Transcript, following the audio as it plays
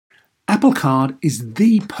Apple Card is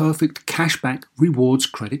the perfect cashback rewards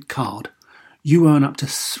credit card. You earn up to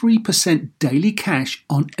 3% daily cash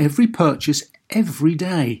on every purchase every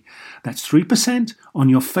day. That's 3% on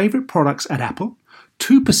your favorite products at Apple,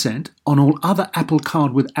 2% on all other Apple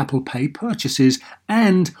Card with Apple Pay purchases,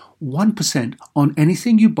 and 1% on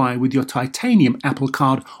anything you buy with your titanium Apple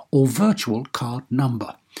Card or virtual card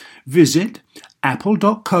number. Visit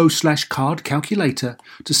apple.co/card calculator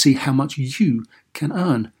to see how much you can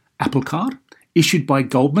earn. Apple Card, issued by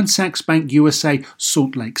Goldman Sachs Bank USA,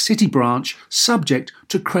 Salt Lake City branch, subject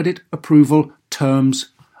to credit approval. Terms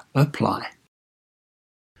apply.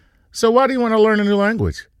 So why do you want to learn a new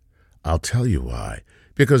language? I'll tell you why.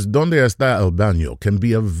 Because ¿Dónde está el baño? Can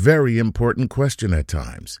be a very important question at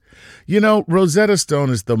times. You know, Rosetta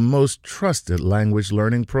Stone is the most trusted language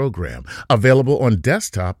learning program, available on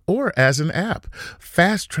desktop or as an app.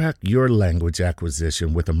 Fast-track your language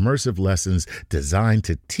acquisition with immersive lessons designed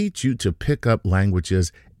to teach you to pick up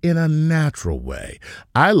languages in a natural way.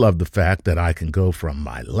 I love the fact that I can go from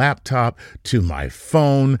my laptop to my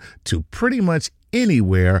phone to pretty much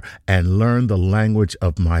anywhere and learn the language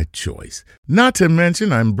of my choice. Not to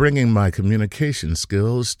mention, I'm bringing my communication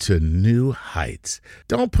skills to new heights.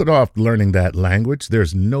 Don't put off learning that language.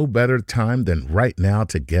 There's no better time than right now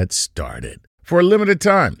to get started. For a limited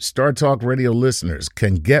time, Star Talk Radio listeners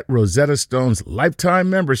can get Rosetta Stone's lifetime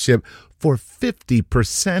membership for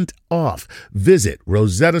 50% off. Visit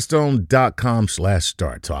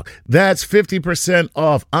rosettastone.com/StarTalk. That's 50%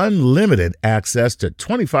 off unlimited access to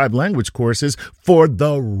 25 language courses for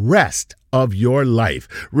the rest of your life.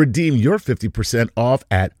 Redeem your 50% off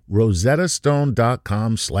at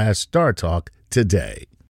rosettastone.com/StarTalk today.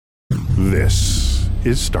 This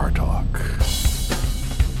is Star Talk.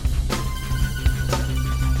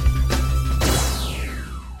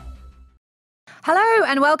 Hello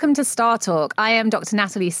and welcome to Star Talk. I am Dr.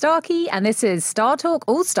 Natalie Starkey and this is Star Talk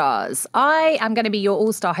All-Stars. I am going to be your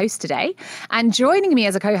All-Star host today, and joining me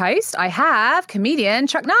as a co-host I have comedian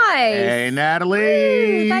Chuck Nice. Hey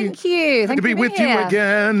Natalie. Ooh, thank you. Good to be with you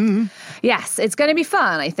again. Yes, it's going to be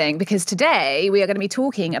fun, I think, because today we are going to be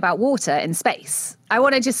talking about water in space. I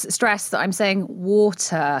want to just stress that I'm saying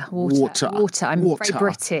water. I'm very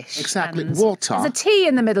British. Exactly, water. There's a T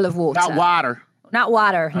in the middle of water. Not water. Not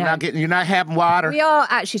water. No. You're not having water. We are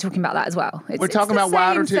actually talking about that as well. We're talking about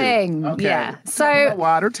water too. Thing. Okay. Yeah. So about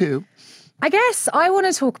water too. I guess I want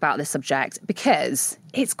to talk about this subject because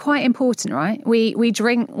it's quite important, right? We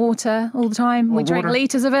drink water all the time. We drink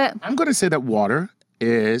liters of it. I'm going to say that water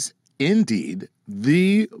is indeed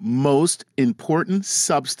the most important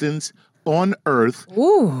substance on Earth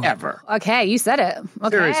ever. Okay, you said it.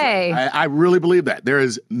 Okay. Seriously, I really believe that. There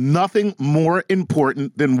is nothing more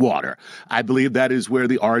important than water. I believe that is where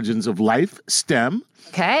the origins of life stem.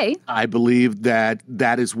 Okay. I believe that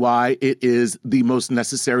that is why it is the most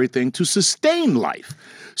necessary thing to sustain life.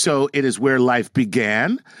 So it is where life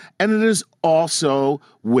began, and it is also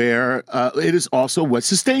where what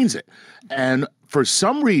sustains it. And for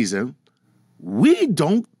some reason, we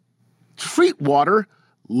don't treat water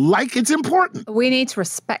like it's important. We need to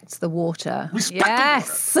respect the water. Respect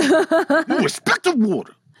the water. You respect the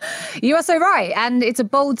water. You are so right. And it's a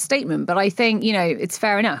bold statement, but I think, it's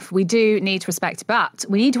fair enough. We do need to respect, but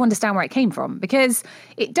we need to understand where it came from, because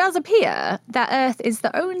it does appear that Earth is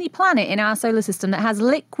the only planet in our solar system that has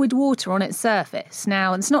liquid water on its surface.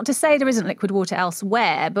 Now, it's not to say there isn't liquid water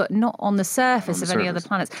elsewhere, but not on the surface of any other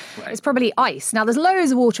planets. Right. It's probably ice. Now, there's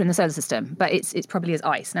loads of water in the solar system, but it's probably as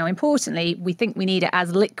ice. Now, importantly, we think we need it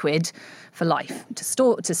as liquid for life,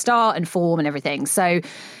 to start and form and everything. So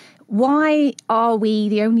why are we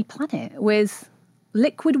the only planet with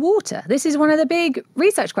liquid water? This is one of the big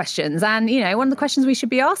research questions, and, one of the questions we should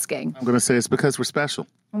be asking. I'm going to say it's because we're special.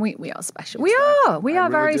 We are special. We are really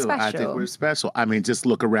very special. I think we're special. I mean, just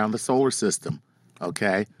look around the solar system,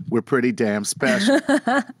 okay? We're pretty damn special.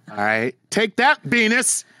 All right? Take that,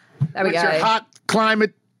 Venus. There we go. With your hot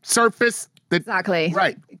climate surface. Exactly.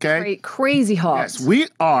 Right, okay? Crazy hot. Yes, we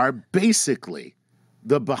are basically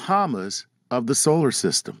the Bahamas of the solar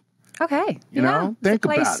system. Okay. You know, think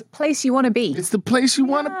about it. Place you want to be. It's the place you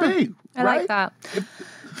want to be. I right? like that.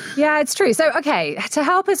 Yeah, it's true. So, okay, to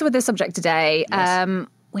help us with this subject today, yes.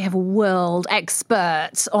 We have a world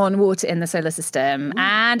expert on water in the solar system,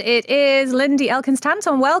 and it is Lindy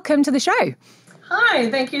Elkins-Tanton. Welcome to the show. Hi,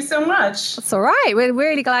 thank you so much. That's all right. We're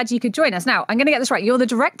really glad you could join us. Now, I'm going to get this right. You're the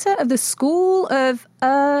director of the School of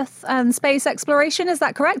Earth and Space Exploration, is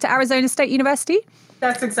that correct, at Arizona State University?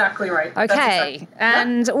 That's exactly right. Okay.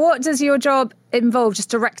 And what does your job involve? Just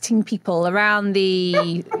directing people around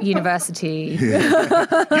the university?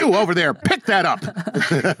 You over there, pick that up.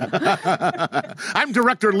 I'm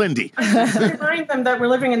Director Lindy. Remind them that we're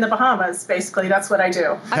living in the Bahamas, basically. That's what I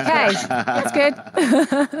do. Okay, that's good.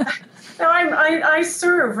 No, I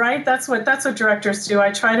serve, right? That's what directors do.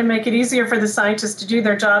 I try to make it easier for the scientists to do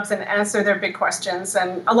their jobs and answer their big questions.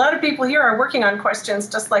 And a lot of people here are working on questions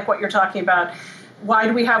just like what you're talking about. Why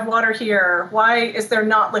do we have water here? Why is there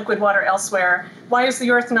not liquid water elsewhere? Why is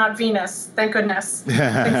the Earth not Venus? Thank goodness.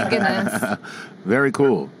 Thank goodness. Very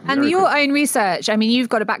cool. And your own research, I mean, you've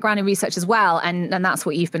got a background in research as well, and that's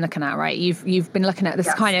what you've been looking at, right? You've been looking at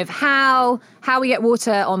this kind of how we get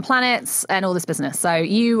water on planets and all this business. So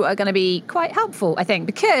you are going to be quite helpful, I think,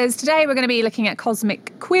 because today we're going to be looking at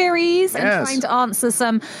cosmic queries and trying to answer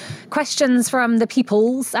some questions from the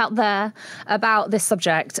peoples out there about this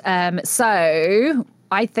subject. So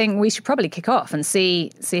I think we should probably kick off and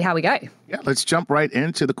see how we go. Yeah, let's jump right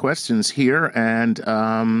into the questions here. And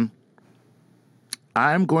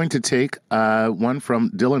I'm going to take one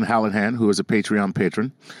from Dylan Hallahan, who is a Patreon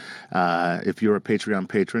patron. If you're a Patreon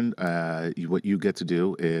patron, what you get to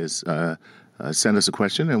do is send us a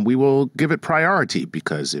question, and we will give it priority,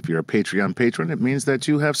 because if you're a Patreon patron, it means that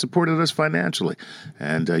you have supported us financially,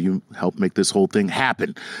 and you help make this whole thing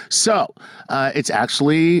happen. So it's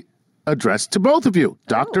actually addressed to both of you,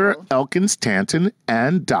 Dr. Elkins-Tanton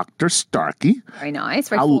and Dr. Starkey. Very nice,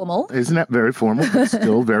 very formal. Isn't that very formal, but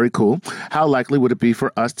still very cool? How likely would it be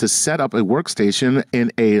for us to set up a workstation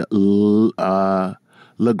in a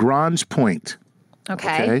Lagrange point?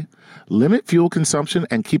 Okay. Limit fuel consumption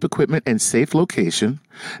and keep equipment in safe location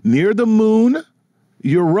near the moon,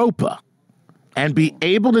 Europa, and be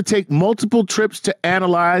able to take multiple trips to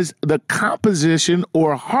analyze the composition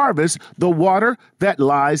or harvest the water that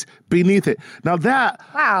lies beneath it. Now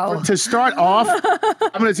to start off,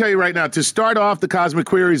 I'm going to tell you right now, to start off the Cosmic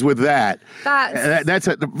Queries with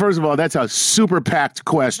first of all, that's a super packed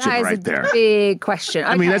question right there. That's a big question.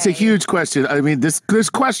 Okay. I mean, that's a huge question. I mean, this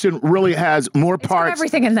question really has more parts. Got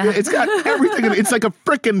everything in there. It's got everything in it. It's like a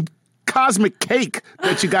freaking cosmic cake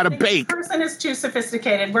that you got to bake. If the person is too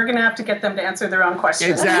sophisticated, we're going to have to get them to answer their own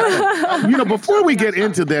questions. Exactly. Before we get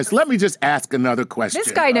into this, let me just ask another question.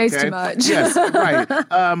 This guy knows too much. Yes,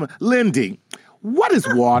 right. Lindy, what is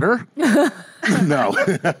water? No.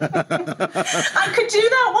 I could do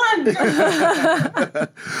that one.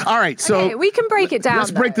 All right, so we can break it down.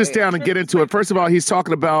 Let's break this down and get into it. First of all, he's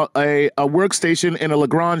talking about a workstation in a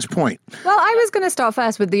Lagrange point. Well, I was going to start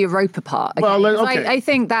first with the Europa part. Okay? Well, okay. I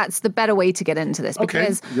think that's the better way to get into this.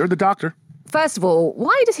 Because you're the doctor. First of all,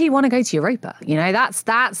 why does he want to go to Europa?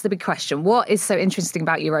 That's the big question. What is so interesting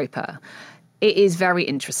about Europa? It is very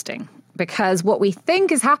interesting, because what we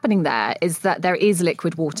think is happening there is that there is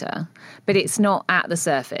liquid water, but it's not at the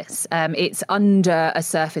surface. It's under a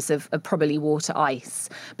surface of probably water ice.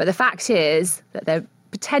 But the fact is that there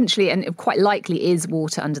potentially and quite likely is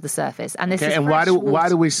water under the surface. And this is and why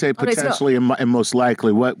do we say potentially and most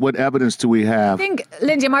likely? What evidence do we have? I think,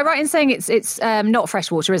 Lindy, am I right in saying it's not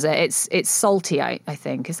fresh water, is it? It's salty, I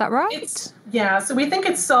think. Is that right? So we think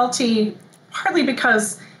it's salty partly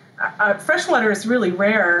because fresh water is really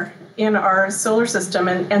rare in our solar system,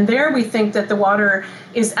 and there we think that the water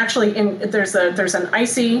is actually there's an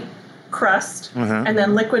icy crust and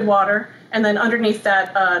then liquid water, and then underneath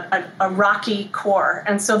that a rocky core,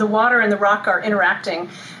 and so the water and the rock are interacting,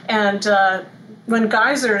 and when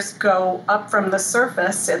geysers go up from the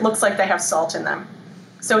surface, it looks like they have salt in them.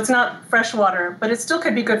 So it's not fresh water, but it still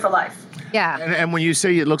could be good for life. Yeah. And when you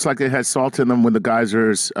say it looks like it has salt in them when the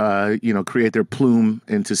geysers, create their plume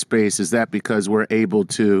into space, is that because we're able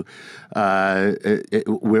to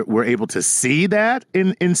we're able to see that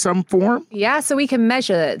in some form? Yeah, so we can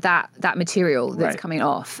measure that material that's coming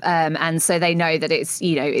off, and so they know that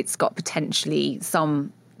it's got potentially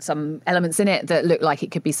some elements in it that look like it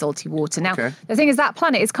could be salty water. Now, the thing is, that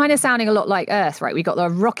planet is kind of sounding a lot like Earth, right? We've got the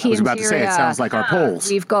rocky interior. I was about to say, it sounds like our poles.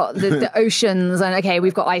 We've got the oceans, and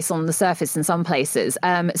we've got ice on the surface in some places.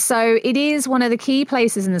 So it is one of the key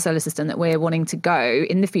places in the solar system that we're wanting to go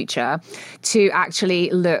in the future to actually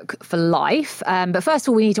look for life. But first of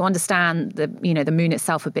all, we need to understand the moon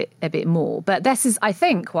itself a bit more. But this is, I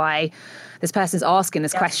think, why this person's asking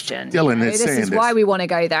this question. Dylan is saying this is why we want to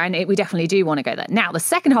go there, and we definitely do want to go there. Now, the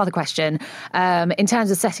second second half of the question, in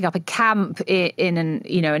terms of setting up a camp in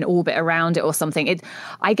an orbit around it or something,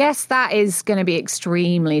 I guess that is going to be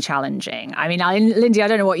extremely challenging. I mean, Lindy, I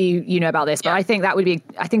don't know what you know about this, but I think that would be.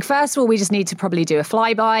 I think first of all, we just need to probably do a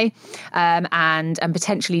flyby, and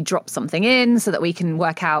potentially drop something in so that we can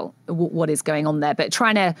work out what is going on there. But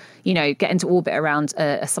trying to get into orbit around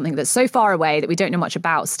something that's so far away that we don't know much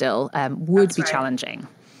about still would be challenging.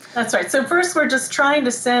 That's right. So first, we're just trying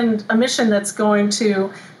to send a mission that's going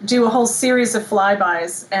to do a whole series of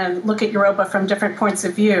flybys and look at Europa from different points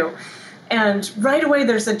of view. And right away,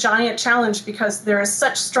 there's a giant challenge because there is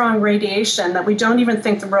such strong radiation that we don't even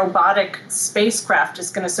think the robotic spacecraft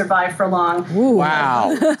is going to survive for long. Ooh, wow.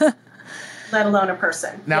 Let alone a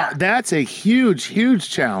person. Now, that's a huge, huge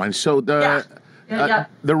challenge. So the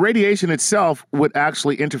radiation itself would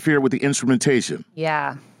actually interfere with the instrumentation.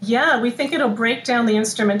 Yeah. Yeah, we think it'll break down the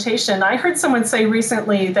instrumentation. I heard someone say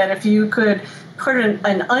recently that if you could put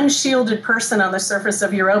an unshielded person on the surface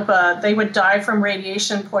of Europa, they would die from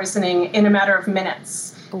radiation poisoning in a matter of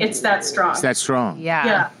minutes. Ooh. It's that strong. It's that strong. Yeah.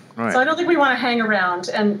 Yeah. Right. So I don't think we want to hang around.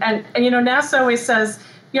 And NASA always says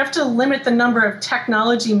you have to limit the number of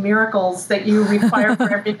technology miracles that you require for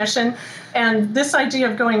every mission. And this idea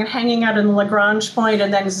of going and hanging out in the Lagrange point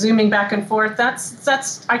and then zooming back and forth,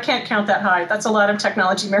 that's I can't count that high. That's a lot of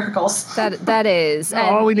technology miracles. That is. And,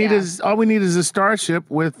 all we need is a starship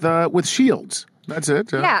with shields. That's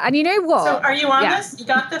it. Yeah, and you know what? So are you on this? You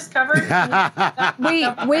got this covered?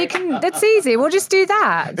 we can. That's easy. We'll just do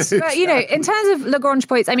that. But in terms of Lagrange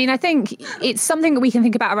points, I mean, I think it's something that we can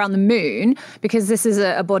think about around the moon because this is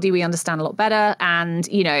a body we understand a lot better. And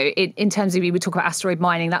in terms of we talk about asteroid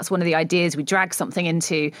mining, that's one of the ideas. We drag something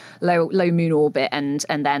into low moon orbit, and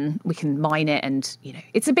then we can mine it, and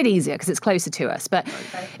it's a bit easier because it's closer to us. But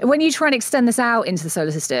when you try and extend this out into the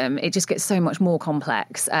solar system, it just gets so much more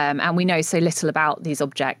complex, and we know so little about these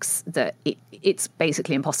objects that it's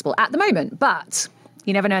basically impossible at the moment, but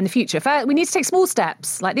you never know in the future. First, we need to take small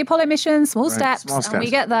steps, like the Apollo mission, small steps, and we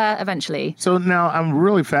get there eventually. So now I'm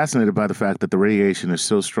really fascinated by the fact that the radiation is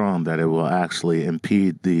so strong that it will actually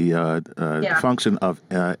impede the function of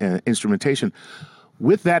instrumentation.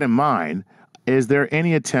 With that in mind, is there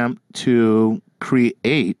any attempt to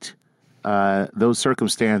create those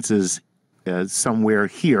circumstances somewhere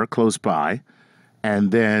here close by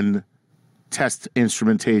and then test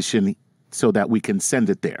instrumentation so that we can send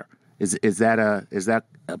it there? Is that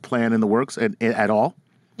a plan in the works at all?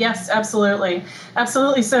 Yes, absolutely.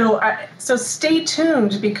 Absolutely. So stay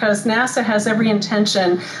tuned because NASA has every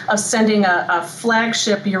intention of sending a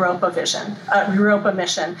flagship Europa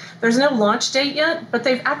mission. There's no launch date yet, but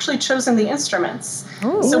they've actually chosen the instruments.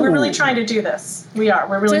 Ooh. So we're really trying to do this. We're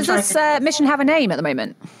really trying to. Does this mission have a name at the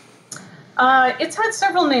moment? It's had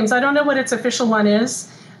several names. I don't know what its official one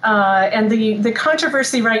is. And the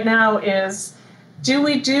controversy right now is, do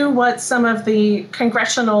we do what some of the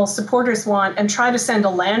congressional supporters want and try to send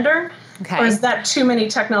a lander? Okay. Or is that too many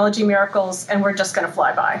technology miracles and we're just going to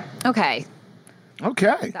fly by? Okay.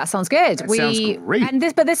 That sounds good. That sounds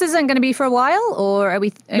great. But this isn't going to be for a while, or are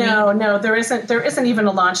we? No, there isn't even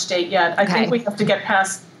a launch date yet. I think we have to get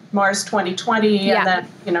past Mars 2020 and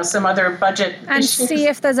then some other budget and issues. See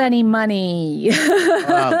if there's any money. Oh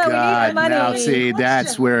God! Now see,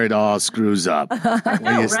 that's where it all screws up.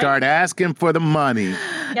 When you start asking for the money.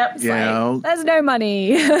 Yep. There's no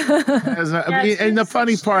money. And the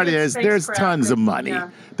funny part is, there's tons of money. Yeah.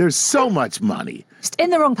 There's so much money. Just in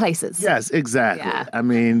the wrong places. Yes, exactly. Yeah. I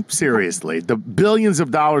mean, seriously, the billions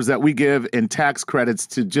of dollars that we give in tax credits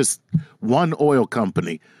to just one oil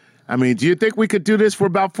company. I mean, do you think we could do this for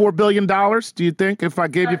about $4 billion? Do you think if I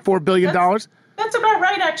gave you $4 billion? That's about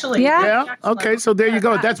right, actually. Yeah? Okay, so there you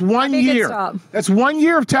go. That's 1 year. That's 1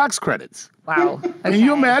 year of tax credits. Wow. Okay. Can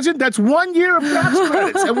you imagine? That's 1 year of tax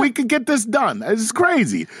credits, and we could get this done. It's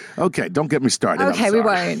crazy. Okay, don't get me started. Okay, we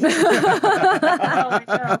won't.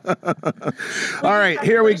 All right,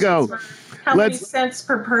 here we go. How many cents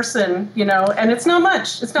per person, and it's not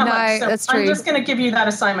much. It's not much. So that's true. I'm just going to give you that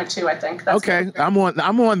assignment too, I think. That's okay, I'm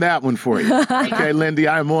on that one for you. Okay, Lindy,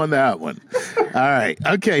 I'm on that one. All right.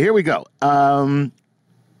 Okay, here we go.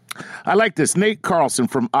 I like this. Nate Carlson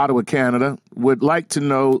from Ottawa, Canada, would like to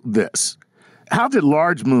know this. How did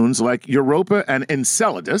large moons like Europa and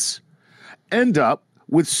Enceladus end up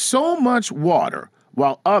with so much water,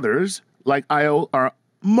 while others, like Io, are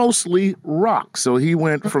mostly rock? So he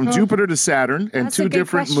went from Jupiter to Saturn and That's two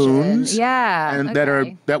different moons. Yeah. And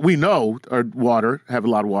that we know are water, have a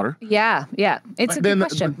lot of water. Yeah. It's a good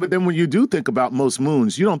question. But then when you do think about most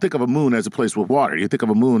moons, you don't think of a moon as a place with water. You think of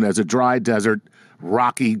a moon as a dry desert,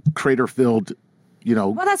 rocky, crater-filled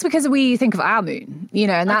Well, that's because we think of our moon,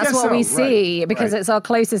 and that's what we see because it's our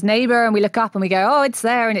closest neighbor, and we look up and we go, oh, it's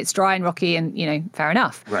there and it's dry and rocky and, fair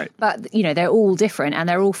enough. Right. But, they're all different and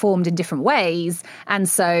they're all formed in different ways. And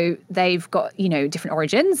so they've got, different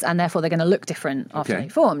origins and therefore they're going to look different after they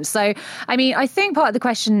formed. So, I think part of the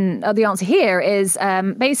question, or the answer here is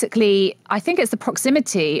basically, I think it's the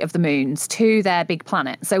proximity of the moons to their big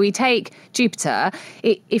planet. So we take Jupiter.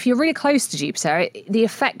 If you're really close to Jupiter, the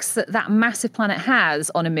effects that massive planet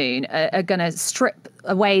has on a moon are going to strip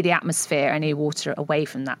away the atmosphere, any water away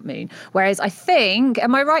from that moon. Whereas I think,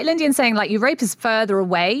 am I right, Lindy, in saying like Europa is further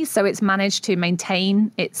away, so it's managed to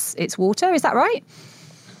maintain its water? Is that right?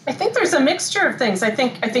 I think there's a mixture of things. I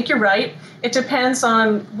think you're right. It depends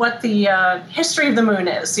on what the history of the moon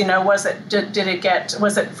is.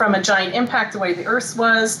 Was it from a giant impact the way the Earth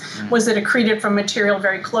was? Was it accreted from material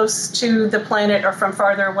very close to the planet or from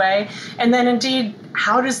farther away? And then indeed,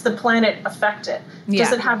 how does the planet affect it? Yeah.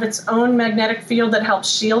 Does it have its own magnetic field that helps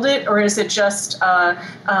shield it, or is it just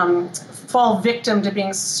fall victim to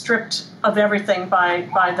being stripped of everything by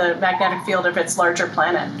the magnetic field of its larger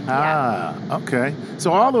planet? Okay.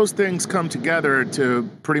 So all those things come together to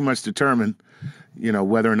pretty much determine,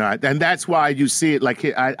 whether or not. And that's why you see it like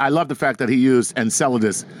I love the fact that he used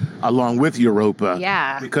Enceladus along with Europa.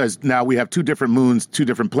 Yeah. Because now we have two different moons, two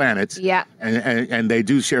different planets. Yeah. And they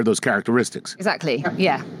do share those characteristics. Exactly.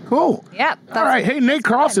 Yeah. Cool. Yeah. All right. Hey, Nate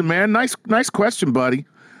Carlson, man. Nice question, buddy.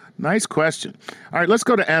 Nice question. All right, let's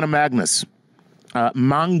go to Anna Magnus.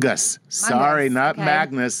 Mangus. Sorry, not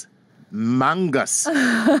Magnus. Mangus.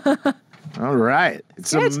 All right.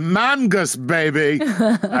 It's a Mangus, baby.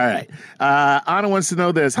 All right. Anna wants to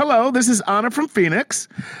know this. Hello, this is Anna from Phoenix.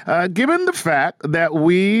 Given the fact that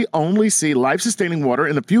we only see life-sustaining water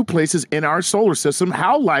in a few places in our solar system,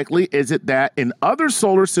 how likely is it that in other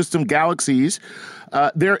solar system galaxies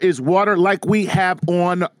there is water like we have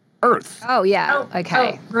on Earth? Oh, yeah.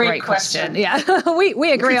 Okay. Great question. Yeah.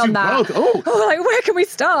 we agree on that. Both. Oh. Where can we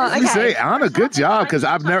start? Okay. Say, Anna, good job, because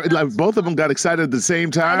I've never, both of them got excited at the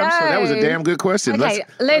same time, so that was a damn good question. Okay,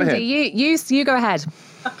 Lindy, you go ahead.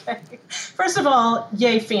 Okay. First of all,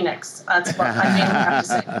 yay, Phoenix. That's what I mainly have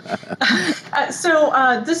to say.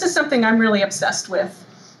 So this is something I'm really obsessed with.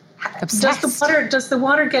 Does the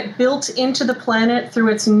water get built into the planet through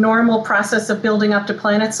its normal process of building up to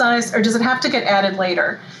planet size, or does it have to get added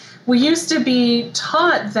later? We used to be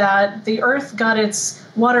taught that the Earth got its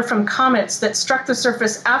water from comets that struck the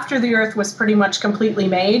surface after the Earth was pretty much completely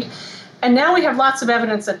made. And now we have lots of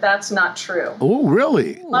evidence that that's not true. Oh,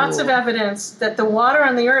 really? Lots of evidence that the water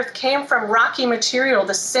on the Earth came from rocky material,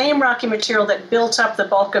 the same rocky material that built up the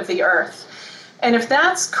bulk of the Earth. And if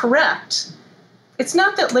that's correct, it's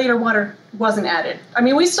not that later water wasn't added. I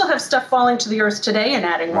mean, we still have stuff falling to the Earth today and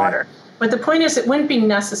adding water. But the point is, it wouldn't be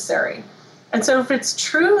necessary. And so if it's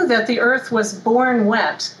true that the Earth was born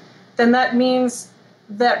wet, then that means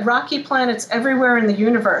that rocky planets everywhere in the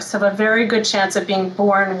universe have a very good chance of being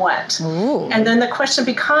born wet. Ooh. And then the question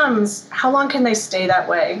becomes, how long can they stay that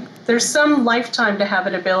way? There's some lifetime to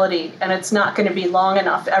habitability, and it's not going to be long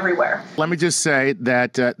enough everywhere. Let me just say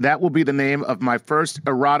that that will be the name of my first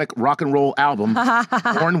erotic rock and roll album,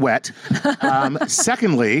 Born Wet.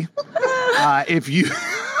 Secondly,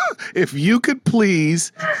 if you could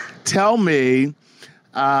please tell me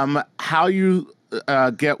how you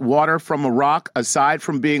get water from a rock aside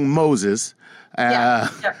from being Moses.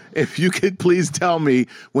 If you could please tell me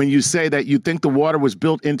when you say that you think the water was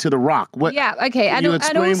built into the rock. What? Yeah, okay. Can you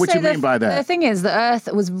explain what you mean by that? The thing is, the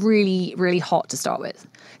Earth was really, really hot to start with.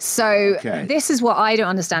 So this is what I don't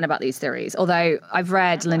understand about these theories, although I've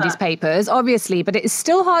read Lindy's papers, obviously, but it's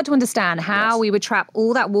still hard to understand how we would trap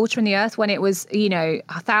all that water in the Earth when it was,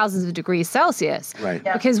 thousands of degrees Celsius. Right.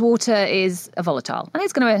 Yeah. Because water is volatile and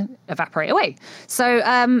it's going to evaporate away. So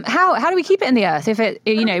how do we keep it in the Earth if it,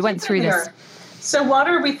 went through this? So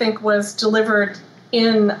water, we think, was delivered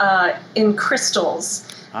in crystals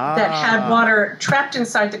that had water trapped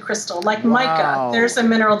inside the crystal, like mica. There's a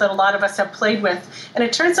mineral that a lot of us have played with. And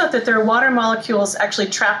it turns out that there are water molecules actually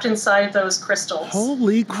trapped inside those crystals.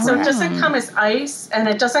 Holy crap. So it doesn't come as ice, and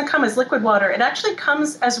it doesn't come as liquid water. It actually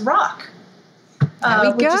comes as rock, which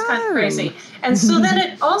is kind of crazy. And so then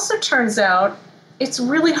it also turns out it's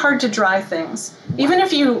really hard to dry things. Even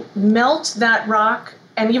if you melt that rock,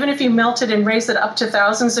 and even if you melt it and raise it up to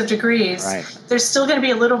thousands of degrees, there's still going to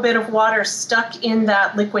be a little bit of water stuck in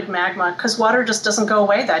that liquid magma because water just doesn't go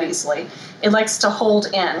away that easily. It likes to hold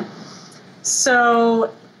in.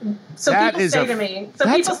 So people say to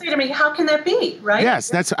me, how can that be, right?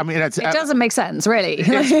 Yes, it doesn't make sense, really.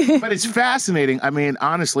 But it's fascinating. I mean,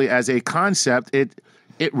 honestly, as a concept, it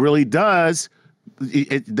really does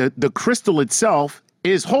the crystal itself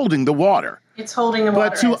is holding the water. It's holding the water.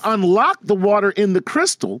 But to unlock the water in the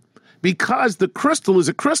crystal, because the crystal is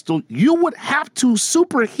a crystal, you would have to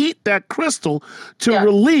superheat that crystal to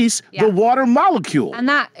release the water molecule. And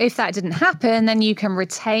that, if that didn't happen, then you can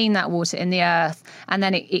retain that water in the earth, and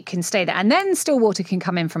then it can stay there. And then still water can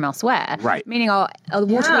come in from elsewhere. Right. Meaning the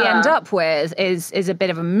water we end up with is a bit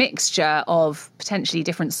of a mixture of potentially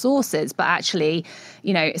different sources, but actually,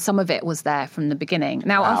 some of it was there from the beginning.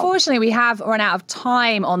 Now, unfortunately, we have run out of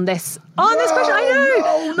time on this question.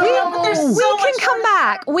 I know. We can come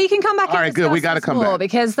back. All right, good. We got to come back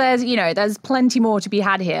because there's plenty more to be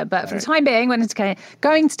had here. But for the time being, we're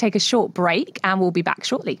going to take a short break, and we'll be back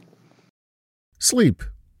shortly. Sleep,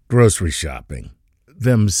 grocery shopping,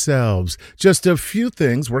 themselves, just a few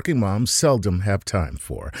things working moms seldom have time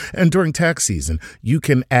for. And during tax season, you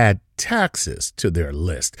can add taxes to their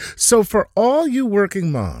list. So for all you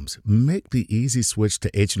working moms, make the easy switch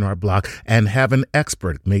to H&R Block and have an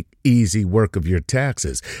expert make easy work of your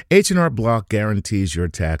taxes. H&R Block guarantees your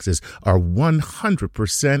taxes are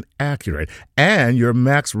 100% accurate and your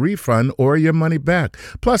max refund or your money back.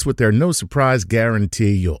 Plus, with their no surprise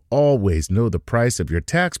guarantee, you'll always know the price of your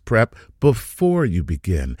tax prep before you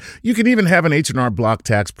begin. You can even have an H&R Block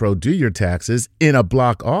tax pro do your taxes in a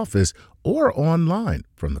Block office or online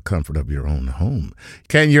from the comfort of your own home.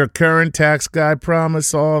 Can your current tax guy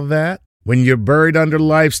promise all that? When you're buried under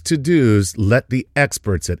life's to-dos, let the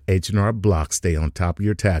experts at H&R Block stay on top of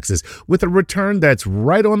your taxes with a return that's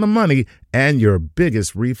right on the money and your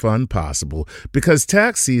biggest refund possible. Because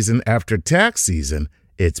tax season after tax season,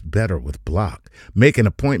 it's better with Block. Make an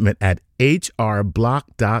appointment at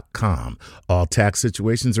hrblock.com. All tax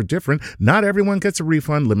situations are different. Not everyone gets a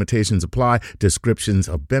refund. Limitations apply. Descriptions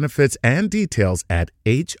of benefits and details at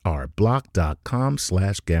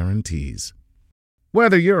hrblock.com/guarantees.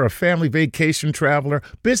 Whether you're a family vacation traveler,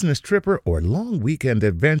 business tripper, or long weekend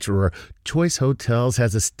adventurer, Choice Hotels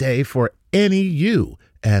has a stay for any you.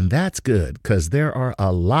 And that's good, because there are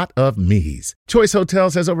a lot of me's. Choice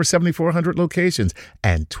Hotels has over 7,400 locations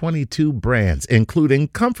and 22 brands, including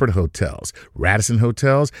Comfort Hotels, Radisson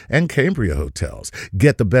Hotels, and Cambria Hotels.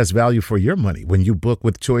 Get the best value for your money when you book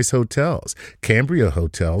with Choice Hotels. Cambria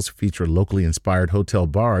Hotels feature locally inspired hotel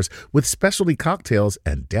bars with specialty cocktails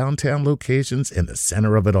and downtown locations in the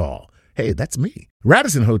center of it all. Hey, that's me.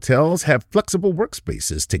 Radisson Hotels have flexible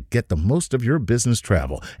workspaces to get the most of your business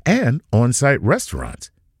travel and on-site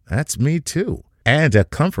restaurants. That's me too. And at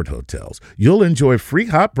Comfort Hotels, you'll enjoy free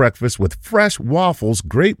hot breakfast with fresh waffles,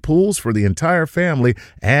 great pools for the entire family,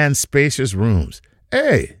 and spacious rooms.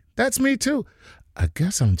 Hey, that's me too. I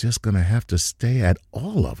guess I'm just going to have to stay at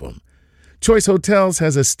all of them. Choice Hotels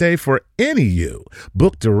has a stay for any you.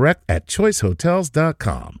 Book direct at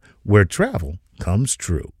choicehotels.com, where travel comes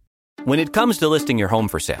true. When it comes to listing your home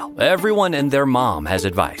for sale, everyone and their mom has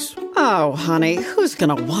advice. Oh, honey, who's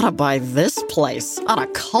going to want to buy this place? On a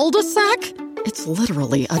cul-de-sac? It's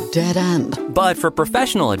literally a dead end. But for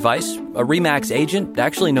professional advice, a RE/MAX agent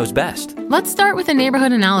actually knows best. Let's start with a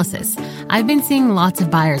neighborhood analysis. I've been seeing lots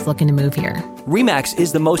of buyers looking to move here. RE/MAX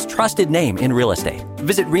is the most trusted name in real estate.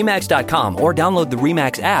 Visit RE/MAX.com or download the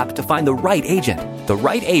RE/MAX app to find the right agent. The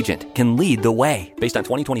right agent can lead the way. Based on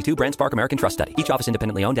 2022 BrandSpark American Trust Study. Each office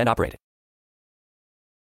independently owned and operated.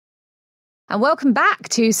 And welcome back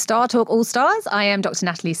to Star Talk All Stars. I am Dr.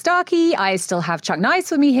 Natalie Starkey. I still have Chuck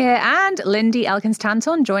Nice with me here and Lindy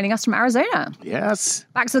Elkins-Tanton joining us from Arizona. Yes.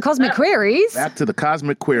 Back to the Cosmic Queries. Back to the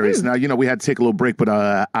Cosmic Queries. Now, we had to take a little break, but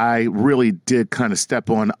I really did kind of step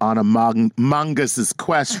on a Mongus's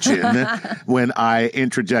question when I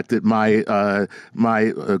interjected my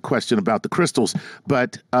question about the crystals.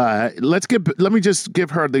 But let me just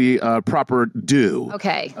give her the proper due.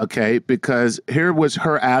 Okay. Okay, because here was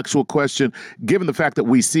her actual question. Given the fact that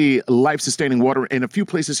we see life-sustaining water in a few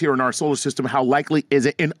places here in our solar system, how likely is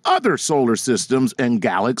it in other solar systems and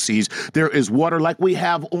galaxies there is water like we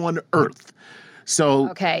have on Earth?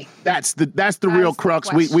 So that's the real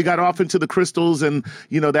crux. We got off into the crystals and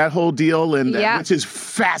that whole deal, and which is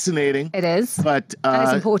fascinating. It is, but and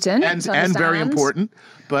it's important and very important.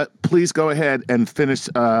 But please go ahead and finish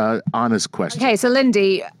Anna's question. Okay, so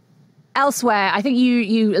Lindy. Elsewhere, I think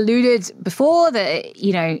you alluded before that,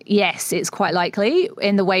 yes, it's quite likely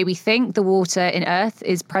in the way we think the water in Earth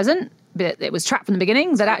is present, but it was trapped from the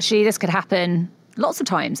beginning, that actually this could happen lots of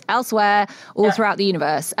times elsewhere all throughout the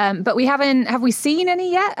universe. But have we seen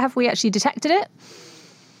any yet? Have we actually detected it?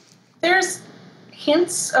 There's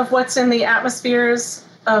hints of what's in the atmospheres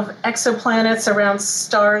of exoplanets around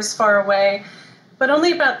stars far away, but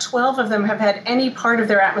only about 12 of them have had any part of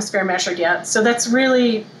their atmosphere measured yet. So that's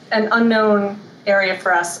really an unknown area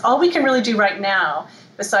for us. All we can really do right now,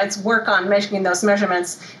 besides work on making those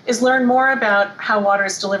measurements, is learn more about how water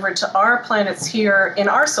is delivered to our planets here in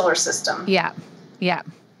our solar system. Yeah.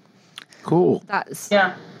 Cool. That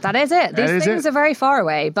is it. These things are very far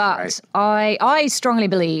away, but I strongly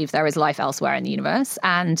believe there is life elsewhere in the universe,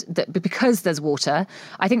 and that because there's water,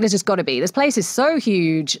 I think there's just got to be. This place is so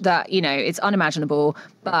huge that, it's unimaginable,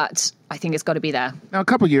 but I think it's got to be there. Now, a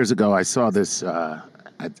couple of years ago, I saw this, I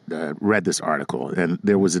read this article, and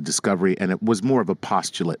there was a discovery, and it was more of a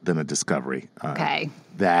postulate than a discovery.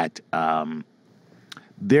 That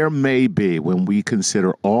there may be, when we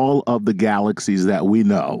consider all of the galaxies that we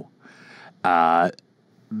know, and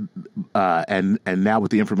now with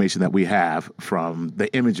the information that we have from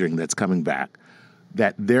the imaging that's coming back,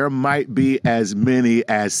 that there might be as many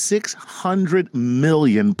as 600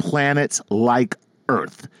 million planets like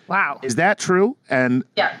Earth. Wow. Is that true? And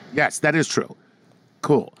yes, that is true.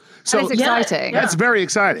 Cool. So that is exciting. That's very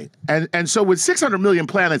exciting. And so with 600 million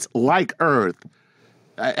planets like Earth,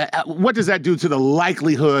 what does that do to the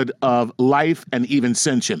likelihood of life and even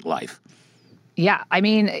sentient life? Yeah, I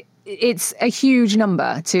mean, it's a huge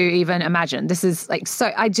number to even imagine. This is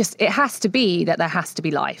it has to be that there has to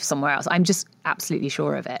be life somewhere else. I'm just absolutely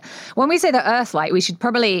sure of it. When we say they're Earth-like, we should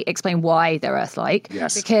probably explain why they're Earth-like.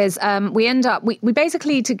 Yes. Because we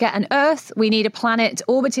basically, to get an Earth, we need a planet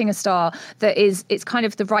orbiting a star it's kind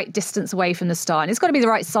of the right distance away from the star. And it's got to be the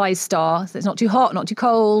right size star, so it's not too hot, not too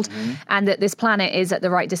cold, and that this planet is at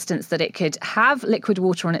the right distance that it could have liquid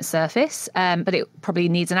water on its surface, but it probably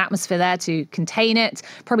needs an atmosphere there to contain it,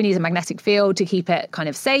 probably needs a magnetic field to keep it kind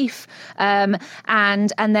of safe, and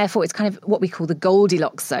therefore it's kind of what we call the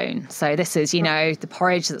Goldilocks zone. So this is, the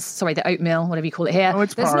porridge, the oatmeal, whatever you call it here. Oh,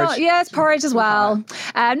 it's porridge. It's porridge as well.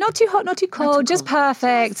 Not too hot, not too cold, just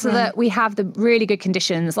perfect, so that we have the really good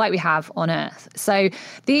conditions like we have on Earth. So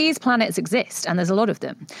these planets exist, and there's a lot of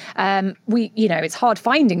them. It's hard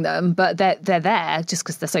finding them, but they're there just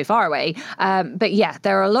because they're so far away. But yeah,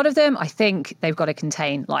 there are a lot of them. I think they've got to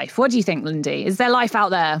contain life. What do you think, Lindy? Is there life out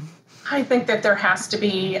there? I think that there has to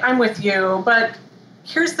be. I'm with you, but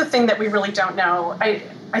here's the thing that we really don't know.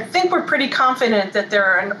 I think we're pretty confident that there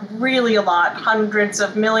are really a lot, hundreds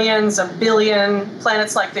of millions, a billion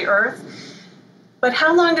planets like the Earth. But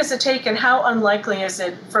how long does it take, and how unlikely is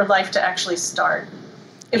it for life to actually start?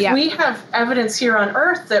 If we have evidence here on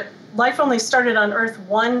Earth that life only started on Earth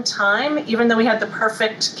one time, even though we had the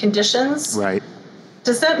perfect conditions, right?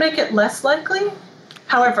 Does that make it less likely?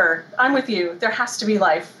 However, I'm with you. There has to be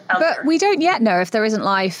life out there. But we don't yet know if there isn't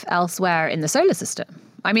life elsewhere in the solar system.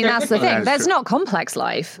 I mean, that's the thing. There's not complex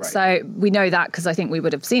life. Right. So we know that because I think we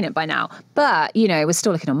would have seen it by now. But, we're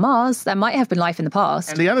still looking on Mars. There might have been life in the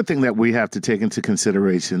past. And the other thing that we have to take into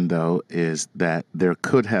consideration, though, is that there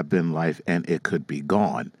could have been life and it could be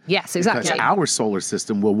gone. Yes, exactly. Because our solar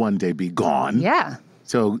system will one day be gone. Yeah.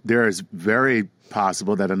 So there is very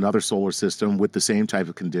possible that another solar system with the same type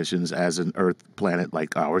of conditions as an Earth planet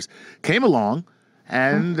like ours came along.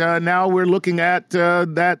 And now we're looking at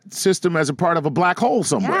that system as a part of a black hole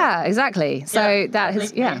somewhere. Yeah, exactly. So that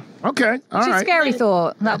is, Okay, all right. It's a scary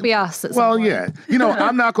thought. That'll be us at some point.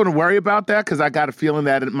 I'm not going to worry about that because I got a feeling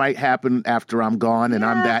that it might happen after I'm gone, and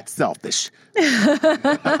I'm that selfish.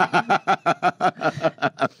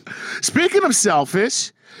 Speaking of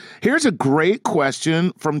selfish, here's a great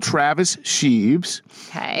question from Travis Sheaves.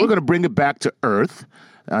 Okay. We're going to bring it back to Earth.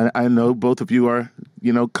 I know both of you are,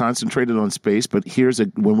 concentrated on space, but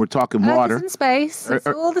when we're talking water. Earth is in space. It's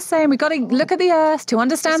all the same. We've got to look at the Earth to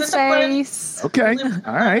understand space. Okay.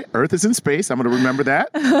 All right. Earth is in space. I'm going to remember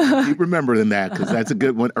that. Keep remembering that because that's a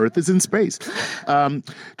good one. Earth is in space.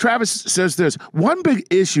 Travis says there's one big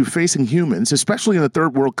issue facing humans, especially in the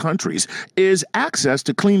third world countries, is access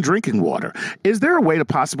to clean drinking water. Is there a way to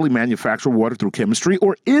possibly manufacture water through chemistry,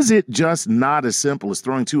 or is it just not as simple as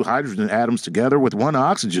throwing two hydrogen atoms together with one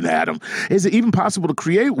oxygen atom? Is it even possible to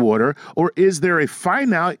create water, or is there a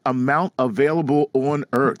finite amount available on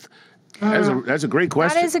Earth? That's a great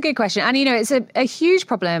question. That is a good question. And, it's a huge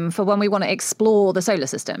problem for when we want to explore the solar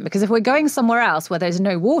system, because if we're going somewhere else where there's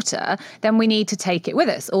no water, then we need to take it with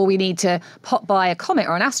us, or we need to pop by a comet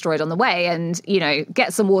or an asteroid on the way and,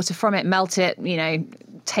 get some water from it, melt it,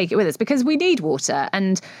 take it with us, because we need water,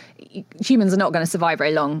 and humans are not going to survive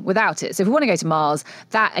very long without it. So if we want to go to Mars,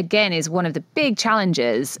 that again is one of the big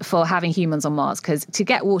challenges for having humans on Mars, because to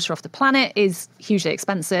get water off the planet is hugely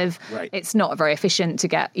expensive. Right. It's not very efficient to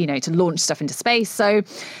get, to launch stuff into space. So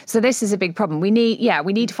this is a big problem. We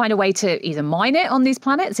need to find a way to either mine it on these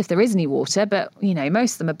planets if there is any water, but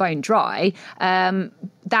most of them are bone dry.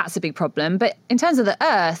 That's a big problem. But in terms of the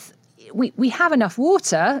Earth, we have enough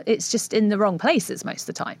water. It's just in the wrong places most of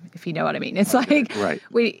the time, if you know what I mean. It's like Right.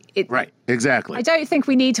 Right, exactly. I don't think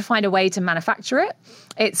we need to find a way to manufacture it.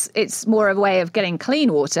 It's more of a way of getting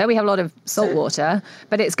clean water. We have a lot of salt water,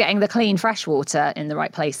 but it's getting the clean fresh water in the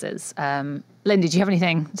right places. Linda, do you have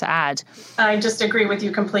anything to add? I just agree with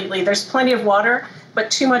you completely. There's plenty of water,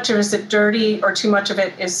 but too much of it is dirty or too much of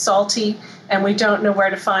it is salty, and we don't know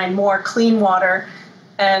where to find more clean water.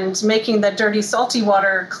 And making the dirty, salty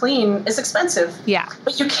water clean is expensive. Yeah.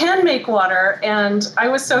 But you can make water, and I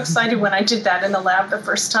was so excited when I did that in the lab the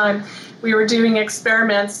first time. We were doing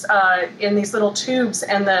experiments in these little tubes,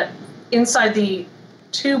 and inside the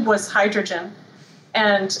tube was hydrogen.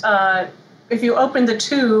 And if you open the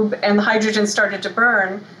tube and the hydrogen started to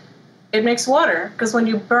burn, it makes water. Because when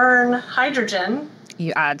you burn hydrogen,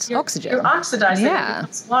 you add oxygen. You oxidize it, it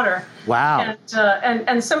becomes water. Wow.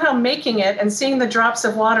 And somehow making it and seeing the drops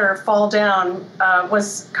of water fall down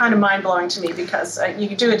was kind of mind-blowing to me, because you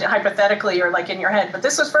could do it hypothetically or like in your head, but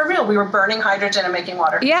this was for real. We were burning hydrogen and making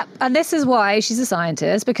water. Yep, and this is why she's a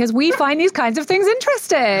scientist, because we find these kinds of things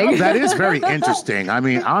interesting. Oh, that is very interesting. I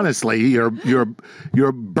mean, honestly,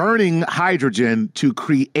 you're burning hydrogen to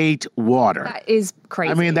create water. That is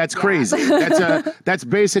crazy. I mean, that's crazy. That's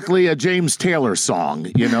basically a James Taylor song.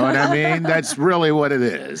 You know what I mean? That's really what it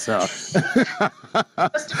is. So.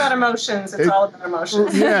 Just about emotions. It's all about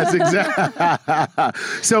emotions. Yes, exactly.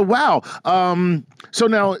 So, wow. So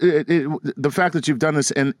now, the fact that you've done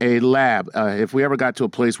this in a lab, if we ever got to a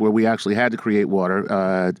place where we actually had to create water,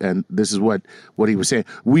 and this is what he was saying,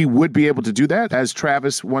 we would be able to do that, as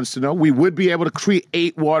Travis wants to know. We would be able to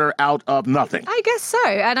create water out of nothing. I guess so.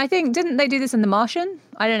 And I think, didn't they do this in The Martian?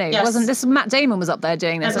 I don't know. Yes. Wasn't this Matt Damon was up there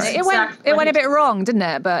doing this? That's It went a bit wrong, didn't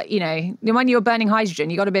it? But, you know, when you're burning hydrogen,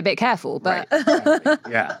 you got to be a bit careful. But Right.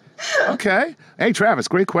 Yeah. Okay. Hey, Travis,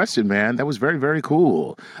 great question, man. That was very, very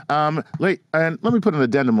cool. And let me put an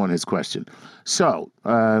addendum on his question. So,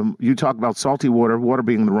 you talk about salty water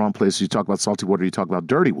being in the wrong place. You talk about salty water, you talk about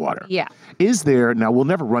dirty water. Yeah. Is there, now we'll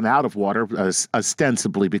never run out of water,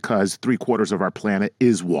 ostensibly, because 3/4 of our planet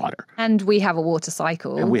is water. And we have a water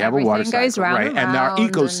cycle. And we have a water cycle. Goes round right. And our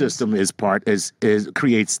ecosystem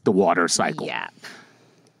creates the water cycle. Yeah.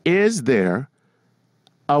 Is there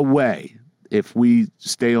a way, if we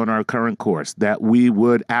stay on our current course, that we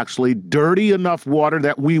would actually dirty enough water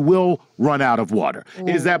that we will run out of water? Ooh.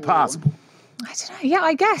 Is that possible? I don't know. Yeah,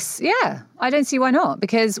 I guess. Yeah. I don't see why not,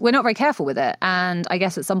 because we're not very careful with it. And I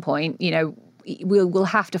guess at some point, you know, we'll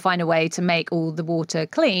have to find a way to make all the water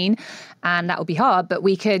clean, and that will be hard, but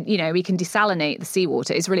we can desalinate the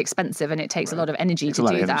seawater. It's really expensive and it takes a lot of energy to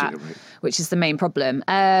do that, which is the main problem.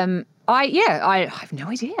 I have no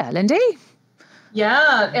idea. Lindy?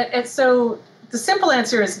 Yeah, and so the simple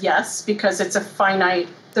answer is yes, because there's a finite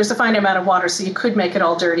amount of water, so you could make it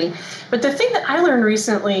all dirty. But the thing that I learned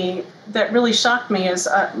recently that really shocked me is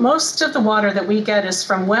most of the water that we get is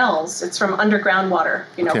from wells. It's from underground water,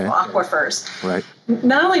 aquifers. Right.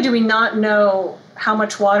 Not only do we not know how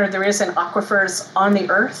much water there is in aquifers on the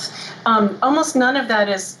earth, almost none of that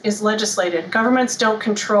is legislated. Governments don't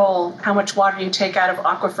control how much water you take out of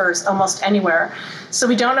aquifers almost anywhere. So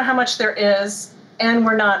we don't know how much there is, and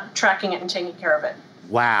we're not tracking it and taking care of it.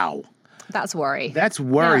 Wow. That's worry. That's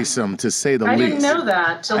worrisome, to say the least. I didn't know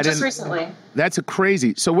that till just recently. That's a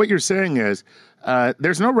crazy. So what you're saying is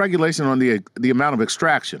there's no regulation on the amount of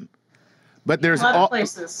extraction, but there's a lot of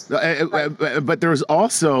places. But there's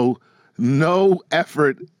also no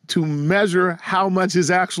effort to measure how much is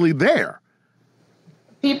actually there.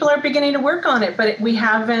 People are beginning to work on it, but we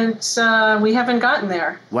haven't gotten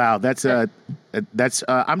there. Wow, that's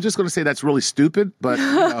I'm just going to say that's really stupid, but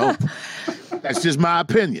that's just my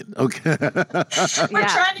opinion. Okay. We're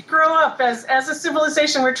trying to grow up as a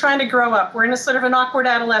civilization. We're trying to grow up. We're in a sort of an awkward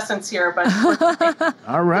adolescence here, but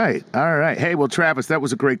All right. Hey, well, Travis, that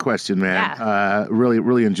was a great question, man. Yeah. Really,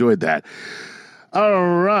 really enjoyed that.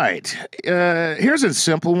 All right. Here's a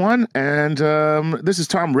simple one, and this is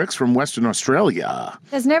Tom Ricks from Western Australia.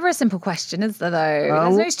 There's never a simple question, is there, though?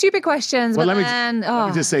 There's no stupid questions. Well, but let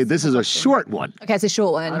me just say, this is a short one. Okay, it's a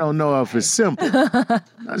short one. I don't know if it's simple.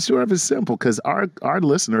 Not sure if it's simple, because our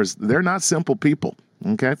listeners, they're not simple people.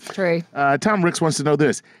 Okay? True. Tom Ricks wants to know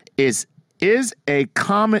this. Is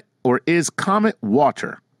comet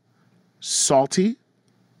water salty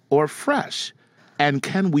or fresh? And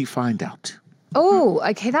can we find out? Oh,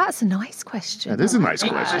 okay, that's a nice question. That is a nice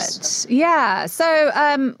question. Yeah, so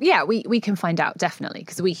we can find out definitely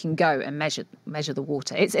because we can go and measure the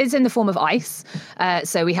water. It's in the form of ice,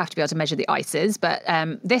 so we have to be able to measure the ices. But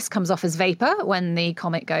this comes off as vapor when the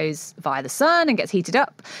comet goes via the sun and gets heated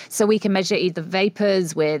up. So we can measure either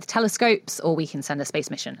vapors with telescopes, or we can send a space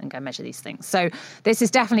mission and go measure these things. So this is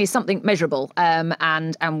definitely something measurable,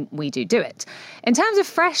 and we do it. In terms of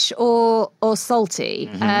fresh or salty.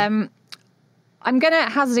 I'm going to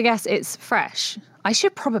hazard a guess it's fresh. I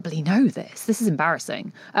should probably know this. This is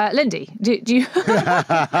embarrassing. Lindy, do you... I'm going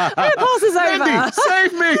to pass this over. Lindy,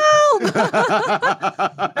 save me!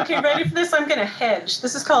 Help! Okay, ready for this? I'm going to hedge.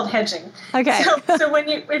 This is called hedging. Okay. So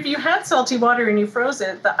if you had salty water and you froze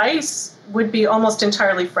it, the ice would be almost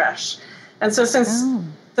entirely fresh. And so since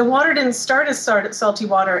the water didn't start as salty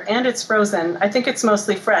water and it's frozen, I think it's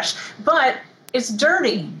mostly fresh. But it's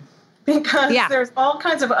dirty. Because there's all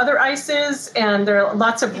kinds of other ices, and there are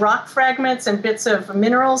lots of rock fragments and bits of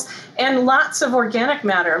minerals, and lots of organic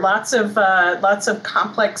matter, lots of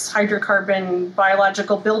complex hydrocarbon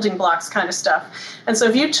biological building blocks kind of stuff. And so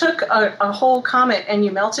if you took a whole comet and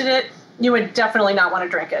you melted it, you would definitely not want to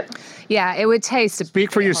drink it. Yeah, it would taste.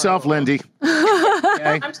 Speak for yourself, Lindy.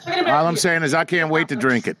 Okay? I'm talking about All I'm saying is I can't wait to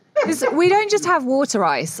drink it. We don't just have water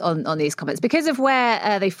ice on these comets. Because of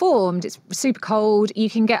where they formed, it's super cold. You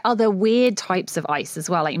can get other weird types of ice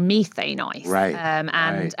as well, like methane ice. Right.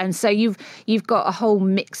 And so you've got a whole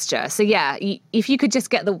mixture. So yeah, if you could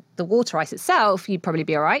just get the water ice itself, you'd probably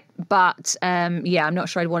be all right. But I'm not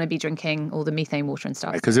sure I'd want to be drinking all the methane water and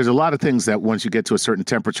stuff. Because there's a lot of things that once you get to a certain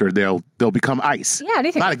temperature, they'll become ice. Yeah,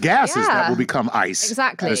 anything. A lot of gases that will become ice.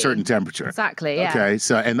 Exactly. At a certain temperature. Exactly. Yeah. Okay.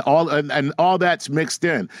 So and all that's mixed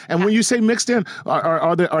in. And when you say mixed in,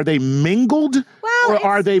 are they mingled? Well, or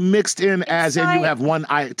are they mixed in as in you have one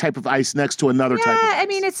type of ice next to another type of ice? I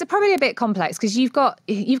mean, it's probably a bit complex because you've got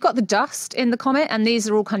the dust in the comet, and these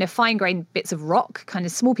are all kind of fine-grained bits of rock, kind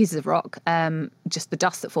of small pieces of rock, just the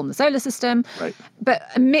dust that form the solar system. Right. But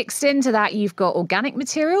mixed into that, you've got organic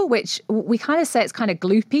material, which we kind of say it's kind of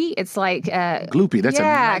gloopy. It's like... gloopy, that's a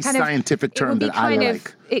nice scientific term that I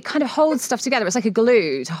like. It kind of holds stuff together. It's like a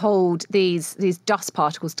glue to hold these dust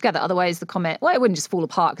particles together. Otherwise, the comet, it wouldn't just fall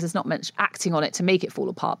apart because there's not much acting on it to make it fall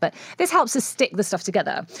apart. But this helps us stick the stuff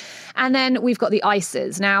together. And then we've got the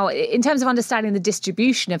ices. Now, in terms of understanding the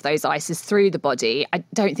distribution of those ices through the body, I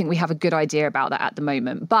don't think we have a good idea about that at the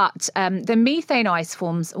moment. But the methane ice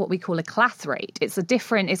forms what we call a clathrate. It's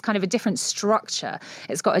kind of a different structure.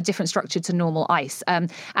 It's got a different structure to normal ice. And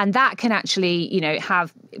that can actually,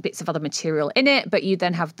 have bits of other material in it, but you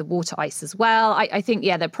then have the water ice as well. I think,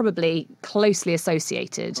 they're probably closely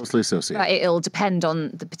associated. But it'll depend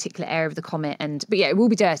on the particular area of the comet. But it will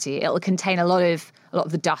be dirty. It'll contain a lot of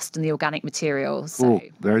the dust and the organic material. So,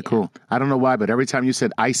 very cool. I don't know why, but every time you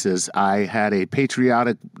said ices, I had a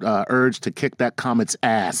patriotic urge to kick that comet's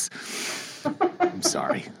ass. I'm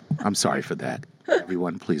sorry. I'm sorry for that.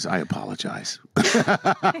 Everyone, please, I apologize.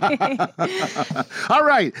 All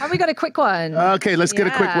right. Have we got a quick one? Okay, let's get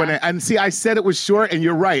a quick one. And see, I said it was short, and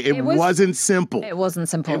you're right. It wasn't simple. It wasn't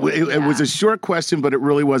simple. It was a short question, but it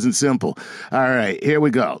really wasn't simple. All right, here we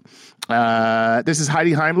go. This is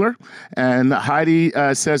Heidi Heimler, and Heidi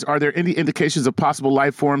says, are there any indications of possible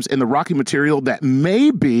life forms in the rocky material that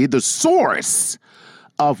may be the source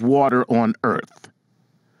of water on Earth?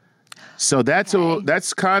 So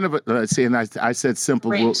that's kind of let's see, and I said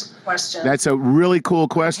simple. Great question. That's a really cool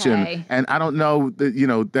question, okay. And I don't know,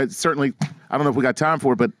 that certainly I don't know if we got time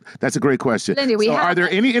for it, but that's a great question. Lindy, are there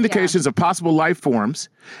any indications of possible life forms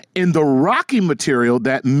in the rocky material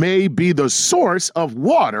that may be the source of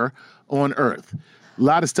water on Earth? A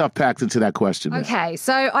lot of stuff packed into that question. Man. Okay,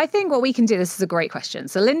 so I think what we can do, this is a great question.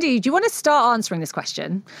 So, Lindy, do you want to start answering this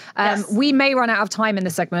question? Yes. We may run out of time in the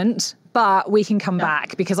segment, but we can come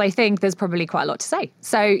back because I think there's probably quite a lot to say.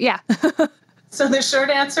 So, yeah. So the short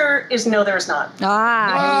answer is no, there's not. What?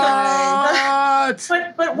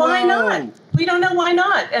 But why not? We don't know why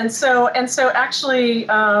not. And so actually,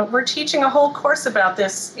 we're teaching a whole course about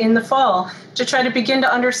this in the fall to try to begin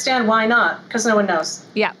to understand why not, because no one knows.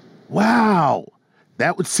 Yeah. Wow.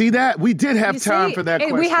 We did have time for that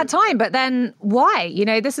question. We had time, but then why?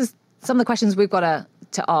 This is some of the questions we've got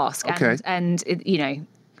to ask. Okay. And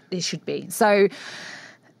it should be. So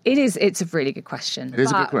it's a really good question. It is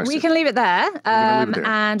a good question. We can leave it there.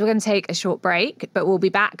 And we're going to take a short break, but we'll be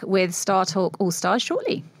back with Star Talk All-Stars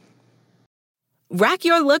shortly. Rack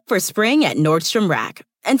your look for spring at Nordstrom Rack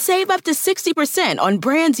and save up to 60% on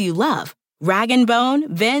brands you love. Rag &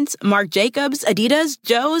 Bone, Vince, Marc Jacobs, Adidas,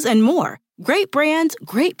 Joe's, and more. Great brands,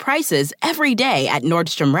 great prices every day at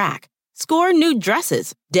Nordstrom Rack. Score new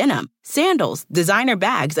dresses, denim, sandals, designer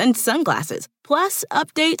bags, and sunglasses, plus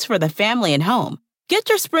updates for the family and home. Get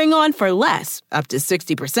your spring on for less, up to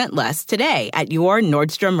 60% less, today at your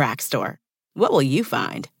Nordstrom Rack store. What will you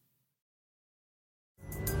find?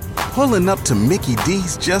 Pulling up to Mickey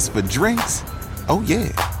D's just for drinks? Oh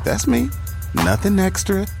yeah, that's me. Nothing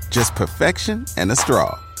extra, just perfection and a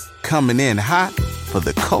straw. Coming in hot for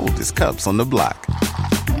the coldest cups on the block.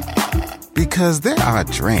 Because there are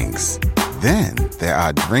drinks. Then there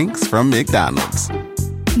are drinks from McDonald's.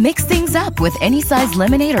 Mix things up with any size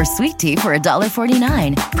lemonade or sweet tea for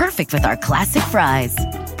 $1.49. Perfect with our classic fries.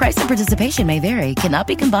 Price and participation may vary. Cannot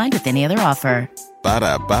be combined with any other offer.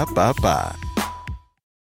 Ba-da-ba-ba-ba.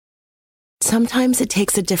 Sometimes it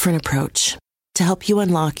takes a different approach to help you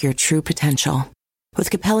unlock your true potential. With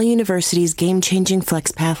Capella University's game-changing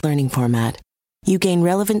FlexPath learning format, you gain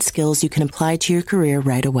relevant skills you can apply to your career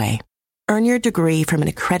right away. Earn your degree from an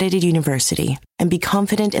accredited university and be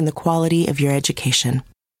confident in the quality of your education.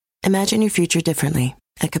 Imagine your future differently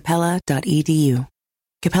at capella.edu.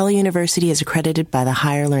 Capella University is accredited by the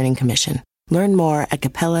Higher Learning Commission. Learn more at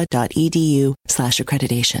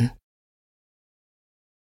capella.edu/accreditation.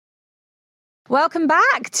 Welcome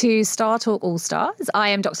back to Star Talk All Stars. I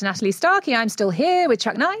am Dr. Natalie Starkey. I'm still here with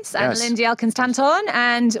Chuck Nice and Lindy Elkins-Tanton,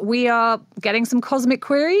 and we are getting some cosmic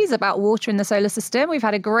queries about water in the solar system. We've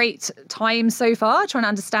had a great time so far trying to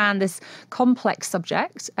understand this complex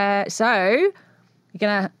subject. So you're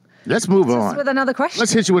going to... Let's move on. With another question.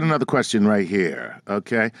 Let's hit you with another question right here,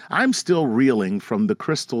 okay? I'm still reeling from the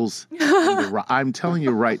crystals. I'm telling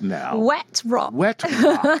you right now. Wet rock. Wet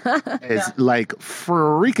rock is like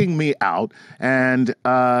freaking me out. And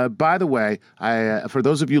by the way, for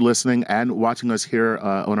those of you listening and watching us here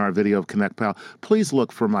on our video of Connect Pal, please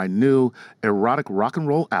look for my new erotic rock and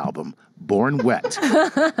roll album, Born Wet,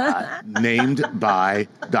 named by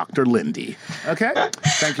Dr. Lindy. Okay?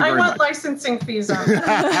 Thank you very much. I want licensing fees on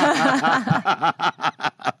that.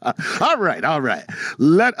 All right.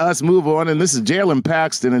 Let us move on. And this is Jalen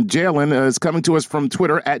Paxton. And Jalen is coming to us from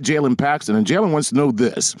Twitter at Jalen Paxton. And Jalen wants to know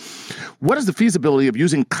this. What is the feasibility of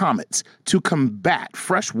using comets to combat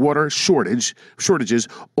freshwater shortages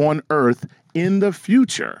on Earth in the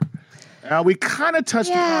future? We kind of touched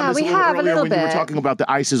upon this a little bit. You were talking about the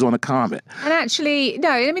ices on a comet. And actually, no,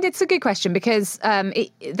 I mean, it's a good question because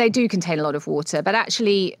they do contain a lot of water, but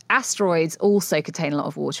actually asteroids also contain a lot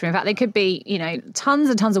of water. In fact, there could be, tons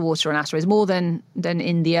and tons of water on asteroids, more than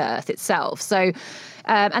in the Earth itself. So,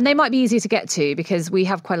 and they might be easier to get to because we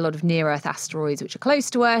have quite a lot of near-Earth asteroids which are close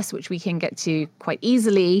to us, which we can get to quite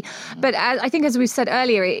easily. But I think, as we've said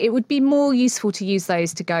earlier, it would be more useful to use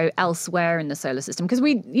those to go elsewhere in the solar system because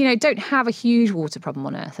we, don't have a huge water problem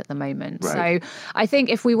on Earth at the moment. Right. So I think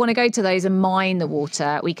if we want to go to those and mine the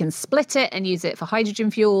water, we can split it and use it for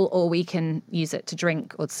hydrogen fuel, or we can use it to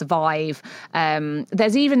drink or to survive.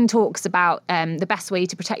 There's even talks about the best way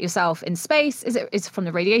to protect yourself in space is from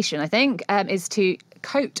the radiation, I think, is to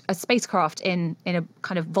coat a spacecraft in a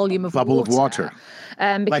kind of volume of bubble water. Of water.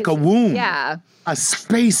 Like a womb. Yeah. A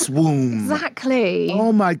space womb. Exactly.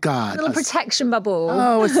 Oh, my God. A little protection bubble.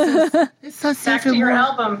 Oh, it's so Back to your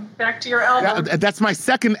album. Yeah, that's my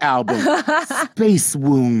second album. Space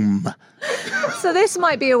Womb. So this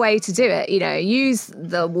might be a way to do it, use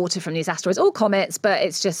the water from these asteroids or comets, but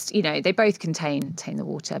it's just, they both contain the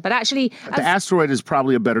water. But actually... The asteroid is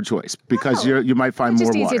probably a better choice because you might find more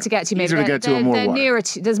water. Just easier to get to. Maybe. Easier to get to and more water.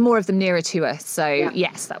 There's more of them nearer to us. So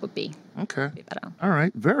yes, that would be... Okay. Better. All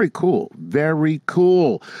right. Very cool. Very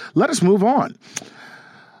cool. Let us move on.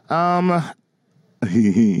 Oh,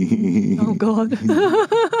 God.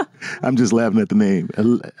 I'm just laughing at the name.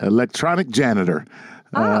 Electronic Janitor.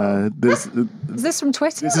 Is this from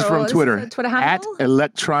Twitter? This is from Twitter. Is this a Twitter handle? At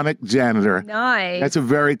Electronic Janitor. Nice. That's a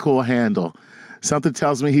very cool handle. Something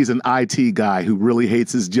tells me he's an IT guy who really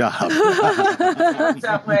hates his job.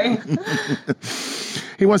 That way.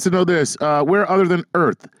 He wants to know this. Where other than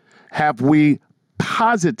Earth have we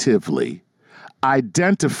positively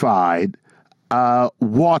identified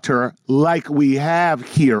water like we have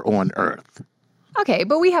here on Earth? Okay,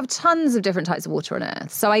 but we have tons of different types of water on Earth.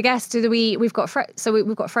 So I guess we've got fresh water, and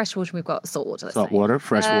we've got salt water. Salt water,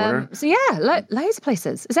 fresh water. So yeah, loads of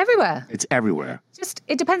places. It's everywhere. It's everywhere. Just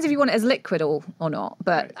it depends if you want it as liquid or not.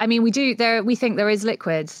 But right. I mean, we think there is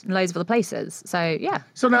liquid in loads of other places. So yeah.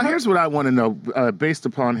 So now here's what I want to know, based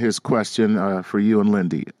upon his question for you and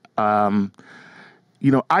Lindy.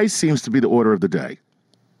 Ice seems to be the order of the day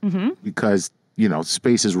because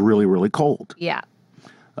space is really, really cold. Yeah.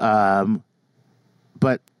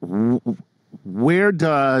 But where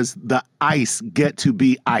does the ice get to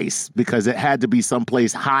be ice? Because it had to be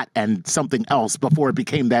someplace hot and something else before it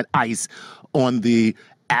became that ice on the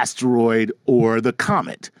asteroid or the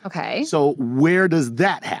comet. Okay. So where does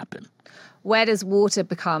that happen? Where does water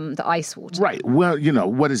become the ice water? Right. Well,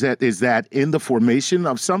 what is that? Is that in the formation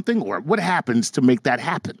of something, or what happens to make that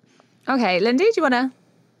happen? Okay, Lindy, do you want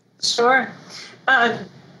to? Sure.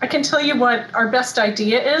 I can tell you what our best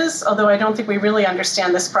idea is, although I don't think we really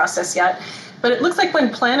understand this process yet. But it looks like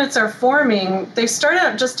when planets are forming, they start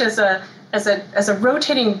out just as a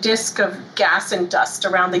rotating disk of gas and dust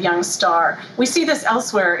around the young star. We see this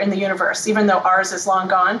elsewhere in the universe, even though ours is long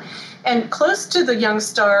gone. And close to the young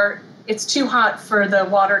star, it's too hot for the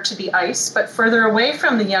water to be ice, but further away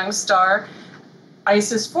from the young star,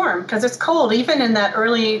 ice is formed because it's cold, even in that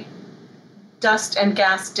early dust and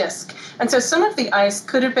gas disk. And so some of the ice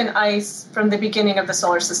could have been ice from the beginning of the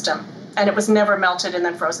solar system, and it was never melted and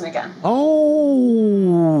then frozen again.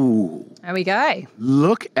 Oh. There we go.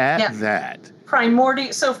 Look at that.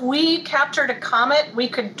 Primordial. So if we captured a comet, we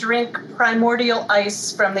could drink primordial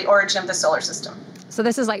ice from the origin of the solar system. So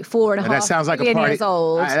this is like 4.5 that sounds like a billion party. years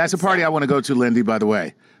old. That's a party I want to go to, Lindy, by the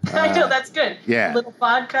way. I know, that's good. Yeah. A little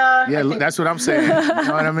vodka. Yeah, that's what I'm saying. You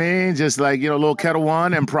know what I mean? Just like, a little Kettle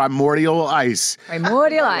One and primordial ice.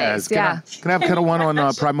 Primordial ice, Can I have Kettle One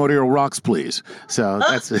on primordial rocks, please? So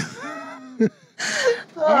that's it.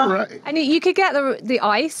 All right. And you could get the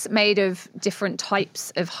ice made of different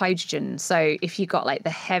types of hydrogen. So if you got like the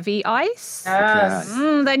heavy ice,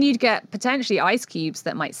 then you'd get potentially ice cubes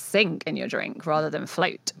that might sink in your drink rather than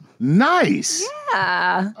float. Nice.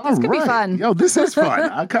 Yeah. This could be fun. Yo, this is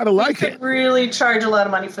fun. I kind of like it. Could really charge a lot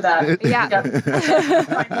of money for that. Yeah.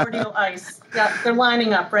 Primordial ice. Yeah, they're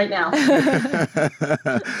lining up right now.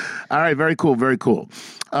 All right. Very cool. Very cool.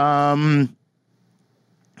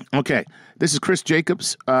 Okay. This is Chris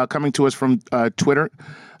Jacobs coming to us from Twitter.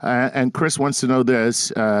 And Chris wants to know this.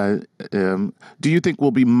 Do you think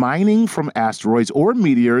we'll be mining from asteroids or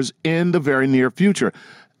meteors in the very near future?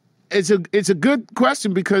 It's a good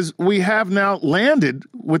question because we have now landed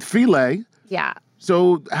with Philae. Yeah.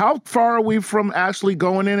 So how far are we from actually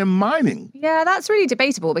going in and mining? Yeah, that's really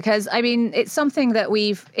debatable because, I mean, it's something that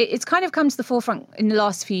it's kind of come to the forefront in the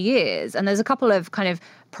last few years. And there's a couple of kind of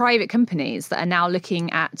private companies that are now looking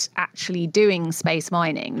at actually doing space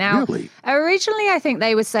mining. Now, originally, I think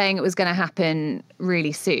they were saying it was going to happen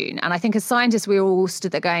really soon. And I think as scientists, we all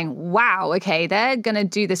stood there going, wow, okay, they're going to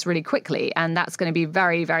do this really quickly. And that's going to be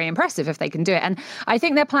very, very impressive if they can do it. And I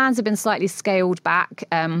think their plans have been slightly scaled back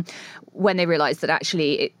when they realised that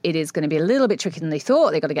actually it is going to be a little bit trickier than they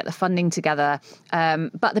thought. They've got to get the funding together.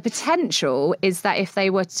 But the potential is that if they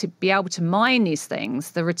were to be able to mine these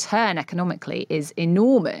things, the return economically is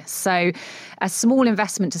enormous. So a small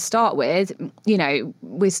investment to start with,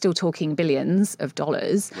 we're still talking billions of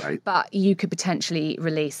dollars, but you could potentially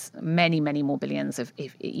release many, many more billions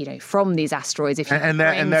from these asteroids. And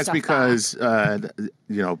that's because,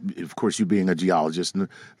 of course, you being a geologist,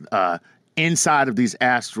 inside of these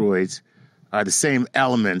asteroids are the same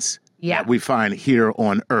elements that we find here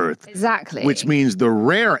on Earth. Exactly. Which means the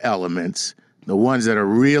rare elements, the ones that are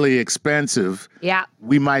really expensive,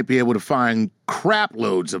 we might be able to find crap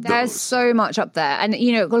loads of those. There's so much up there. And,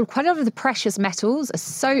 quite a lot of the precious metals are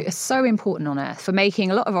so important on Earth for making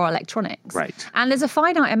a lot of our electronics. Right. And there's a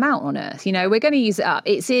finite amount on Earth. We're going to use it up.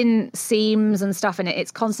 It's in seams and stuff, and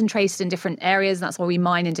it's concentrated in different areas, and that's why we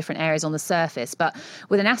mine in different areas on the surface. But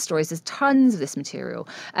with an asteroid, there's tons of this material.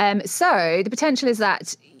 So the potential is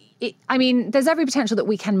that there's every potential that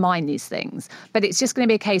we can mine these things, but it's just going to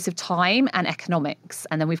be a case of time and economics.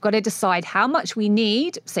 And then we've got to decide how much we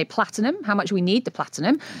need, say platinum, how much we need the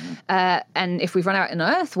platinum. And if we've run out on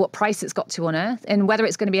Earth, what price it's got to on Earth, and whether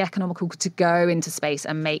it's going to be economical to go into space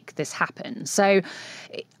and make this happen. So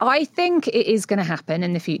I think it is going to happen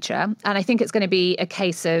in the future. And I think it's going to be a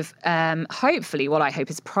case of, hopefully, what I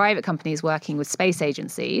hope is private companies working with space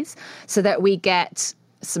agencies so that we get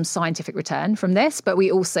some scientific return from this, but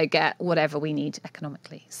we also get whatever we need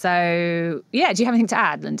economically. So, do you have anything to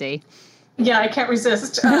add, Lindy? Yeah, I can't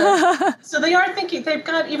resist. So they are thinking, they've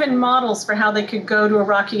got even models for how they could go to a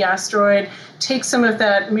rocky asteroid, take some of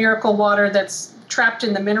that miracle water that's trapped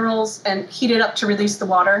in the minerals and heat it up to release the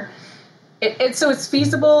water. So it's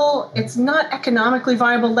feasible. It's not economically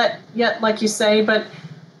viable yet, like you say, but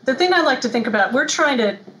the thing I like to think about, we're trying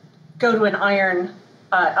to go to an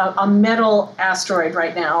a metal asteroid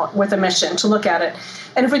right now with a mission to look at it.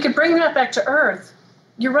 And if we could bring that back to Earth,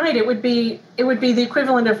 you're right, it would be the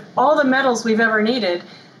equivalent of all the metals we've ever needed.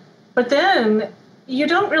 But then you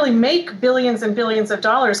don't really make billions and billions of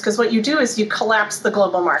dollars because what you do is you collapse the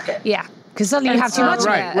global market. Yeah. Because suddenly you have too much of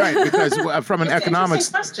it. Right. Because from an economic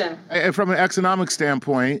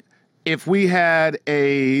standpoint, if we had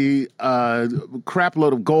a crap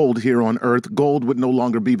load of gold here on Earth, gold would no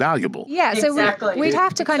longer be valuable. Yeah, so we'd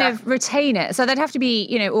have to kind of retain it. So there'd have to be,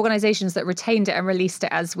 organizations that retained it and released it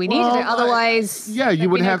as we needed it. Otherwise, you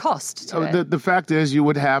would have no cost to it. The fact is, you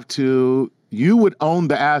would own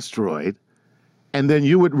the asteroid, and then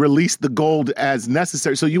you would release the gold as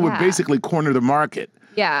necessary. So you would basically corner the market.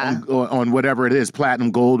 Yeah. On whatever it is,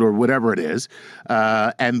 platinum, gold, or whatever it is.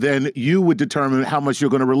 And then you would determine how much you're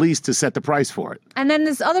going to release to set the price for it. And then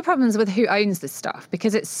there's other problems with who owns this stuff,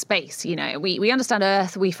 because it's space. We understand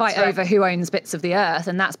Earth, we fight over who owns bits of the Earth,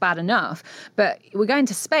 and that's bad enough. But we're going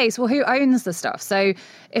to space, well, who owns the stuff? So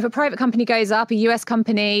if a private company goes up, a US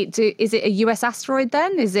company, is it a US asteroid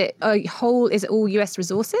then? Is it all US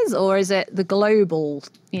resources, or is it the global,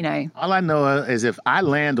 All I know is if I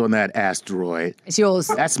land on that asteroid, it's yours.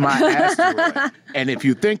 That's my asteroid. And if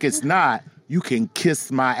you think it's not, you can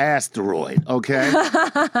kiss my asteroid, okay?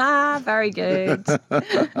 Very good.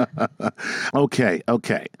 Okay.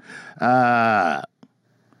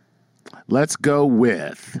 Let's go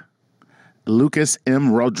with Lucas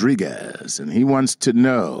M. Rodriguez, and he wants to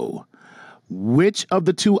know, which of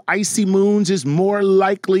the two icy moons is more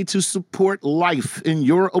likely to support life, in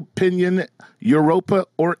your opinion, Europa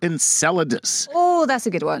or Enceladus? Oh, that's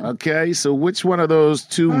a good one. Okay, so which one of those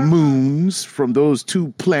two moons from those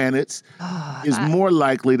two planets is more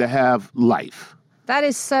likely to have life? That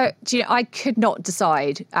is so... I could not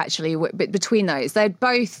decide, actually, between those. They're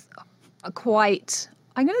both quite...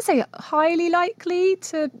 I'm going to say highly likely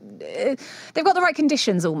to. They've got the right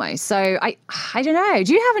conditions almost. So I don't know.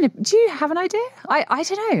 Do you have an idea? I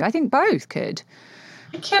don't know. I think both could.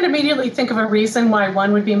 I can't immediately think of a reason why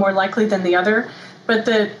one would be more likely than the other. But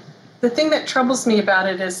the thing that troubles me about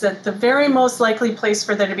it is that the very most likely place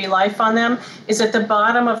for there to be life on them is at the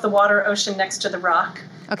bottom of the water ocean next to the rock.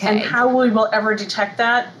 Okay. And how we will ever detect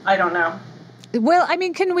that, I don't know. Well, I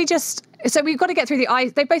mean, can we just... So we've got to get through the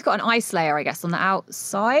ice. They've both got an ice layer, I guess, on the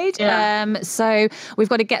outside. Yeah. So we've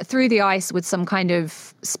got to get through the ice with some kind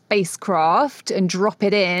of spacecraft and drop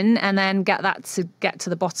it in, and then get to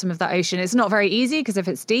the bottom of that ocean. It's not very easy, because if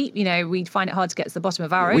it's deep, we find it hard to get to the bottom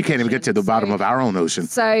of our own. We can't even get to the bottom of our own ocean.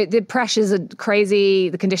 So the pressures are crazy.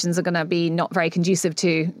 The conditions are going to be not very conducive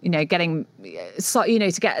to, getting,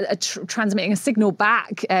 to get transmitting a signal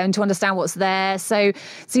back and to understand what's there. So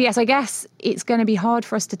yes, I guess it's going to be hard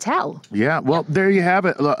for us to tell. Yeah, well, there you have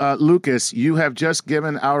it, Lucas. You have just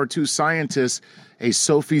given our two scientists a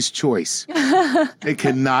Sophie's choice. They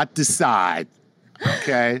cannot decide.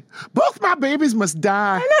 Okay? Both my babies must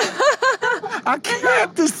die. I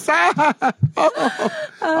can't decide.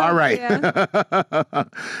 All right.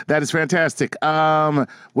 That is fantastic.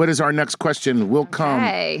 What is our next question? We'll come.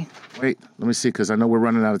 Wait, let me see, because I know we're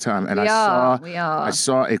running out of time. And we I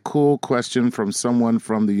saw a cool question from someone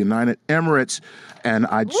from the United Emirates, and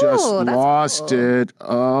I just lost it.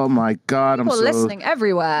 Oh my God. People are listening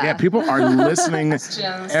everywhere. Yeah, people are listening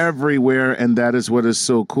everywhere, and that is what is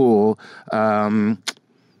so cool. And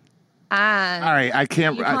all right, I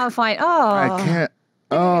can't. You can't find. I can't.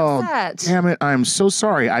 Oh, upset. Damn it. I'm so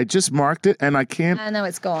sorry. I just marked it and I can't. I know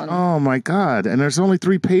it's gone. Oh, my God. And there's only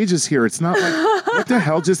 3 pages here. It's not like, what the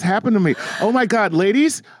hell just happened to me? Oh, my God.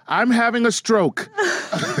 Ladies, I'm having a stroke.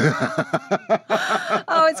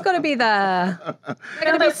 Oh, it's got to be there.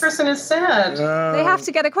 That person is sad. They have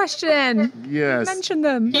to get a question. Yes. Mention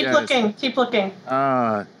them. Keep looking. Keep looking.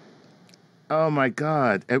 Oh, my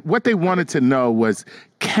God. What they wanted to know was,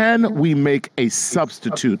 can we make a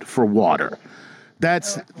substitute for water?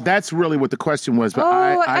 That's really what the question was.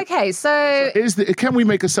 But okay. So can we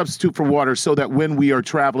make a substitute for water so that when we are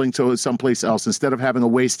traveling to someplace else, instead of having a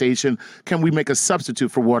way station, can we make a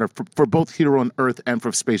substitute for water for both here on Earth and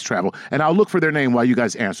for space travel? And I'll look for their name while you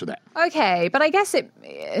guys answer that. Okay, but I guess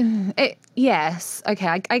yes. Okay,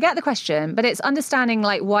 I get the question, but it's understanding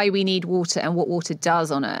like why we need water and what water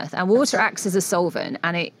does on Earth. And water acts as a solvent,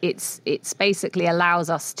 and it's basically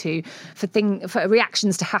allows us for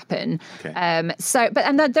reactions to happen. Okay.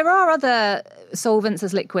 And there are other solvents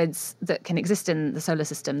as liquids that can exist in the solar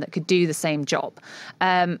system that could do the same job,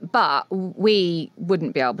 but we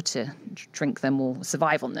wouldn't be able to drink them or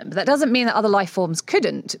survive on them. But that doesn't mean that other life forms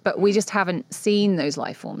couldn't, but we just haven't seen those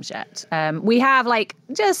life forms yet. We have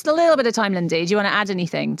just a little bit of time. Lindy, do you want to add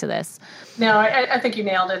anything to this? No, I think you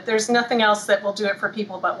nailed it. There's nothing else that will do it for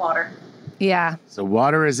people but water. Yeah. So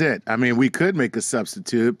water is it. I mean, we could make a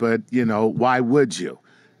substitute, but, why would you?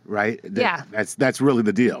 right? Yeah. That's really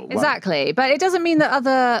the deal. Exactly. But it doesn't mean that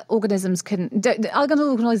other organisms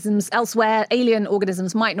elsewhere, alien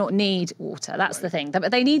organisms might not need water. That's the thing.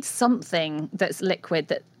 But they need something that's liquid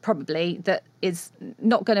that is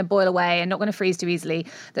not going to boil away and not going to freeze too easily,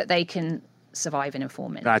 that they can survive in and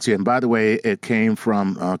form in. Gotcha. And by the way, it came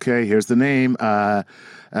from, here's the name,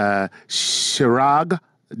 Chirag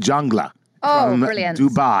Jangla. From brilliant.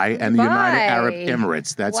 Dubai and the United Arab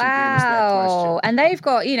Emirates. That's who gave us that question. And they've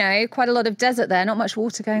got, quite a lot of desert there, not much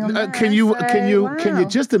water going on there. Can you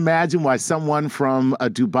just imagine why someone from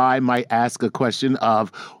Dubai might ask a question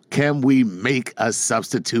of, can we make a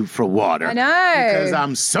substitute for water? I know. Because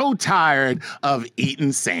I'm so tired of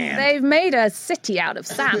eating sand. They've made a city out of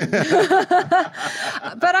sand.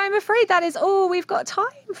 But I'm afraid that is all we've got time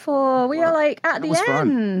for. We are at the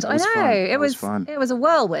end. I know. It was fun. It was a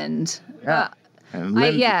whirlwind. Yeah.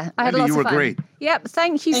 I had lots you were of fun. Great. Yep,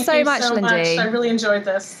 thank you so much, Lindy. I really enjoyed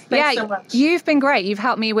this. Thanks so much. You've been great. You've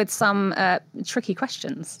helped me with some tricky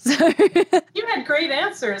questions. You had great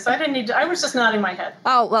answers. I was just nodding my head.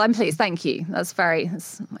 Oh, well, I'm pleased. Thank you. I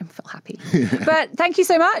feel happy. But thank you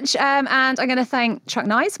so much. And I'm going to thank Chuck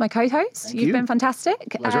Nice, my co-host. You've been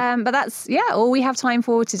fantastic. But that's, all we have time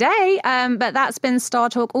for today. But that's been Star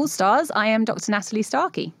Talk All Stars. I am Dr. Natalie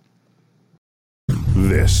Starkey.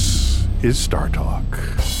 This is Star Talk.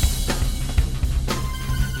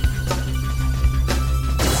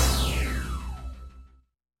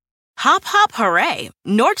 Hop, hop, hooray!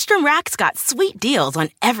 Nordstrom Rack's got sweet deals on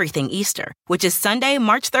everything Easter, which is Sunday,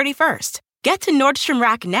 March 31st. Get to Nordstrom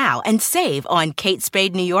Rack now and save on Kate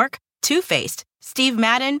Spade New York, Too Faced, Steve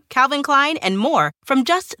Madden, Calvin Klein, and more from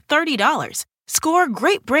just $30. Score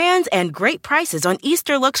great brands and great prices on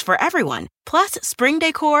Easter looks for everyone, plus spring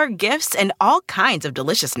decor, gifts, and all kinds of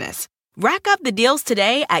deliciousness. Rack up the deals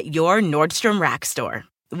today at your Nordstrom Rack store.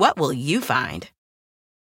 What will you find?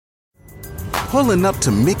 Pulling up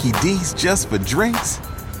to Mickey D's just for drinks?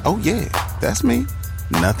 Oh yeah, that's me.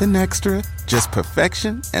 Nothing extra, just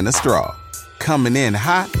perfection and a straw. Coming in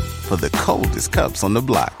hot for the coldest cups on the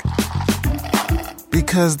block.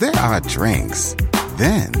 Because there are drinks.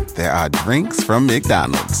 Then there are drinks from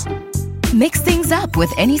McDonald's. Mix things up with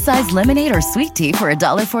any size lemonade or sweet tea for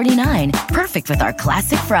 $1.49. Perfect with our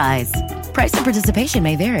classic fries. Price and participation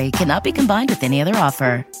may vary. Cannot be combined with any other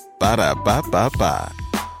offer. Ba-da-ba-ba-ba.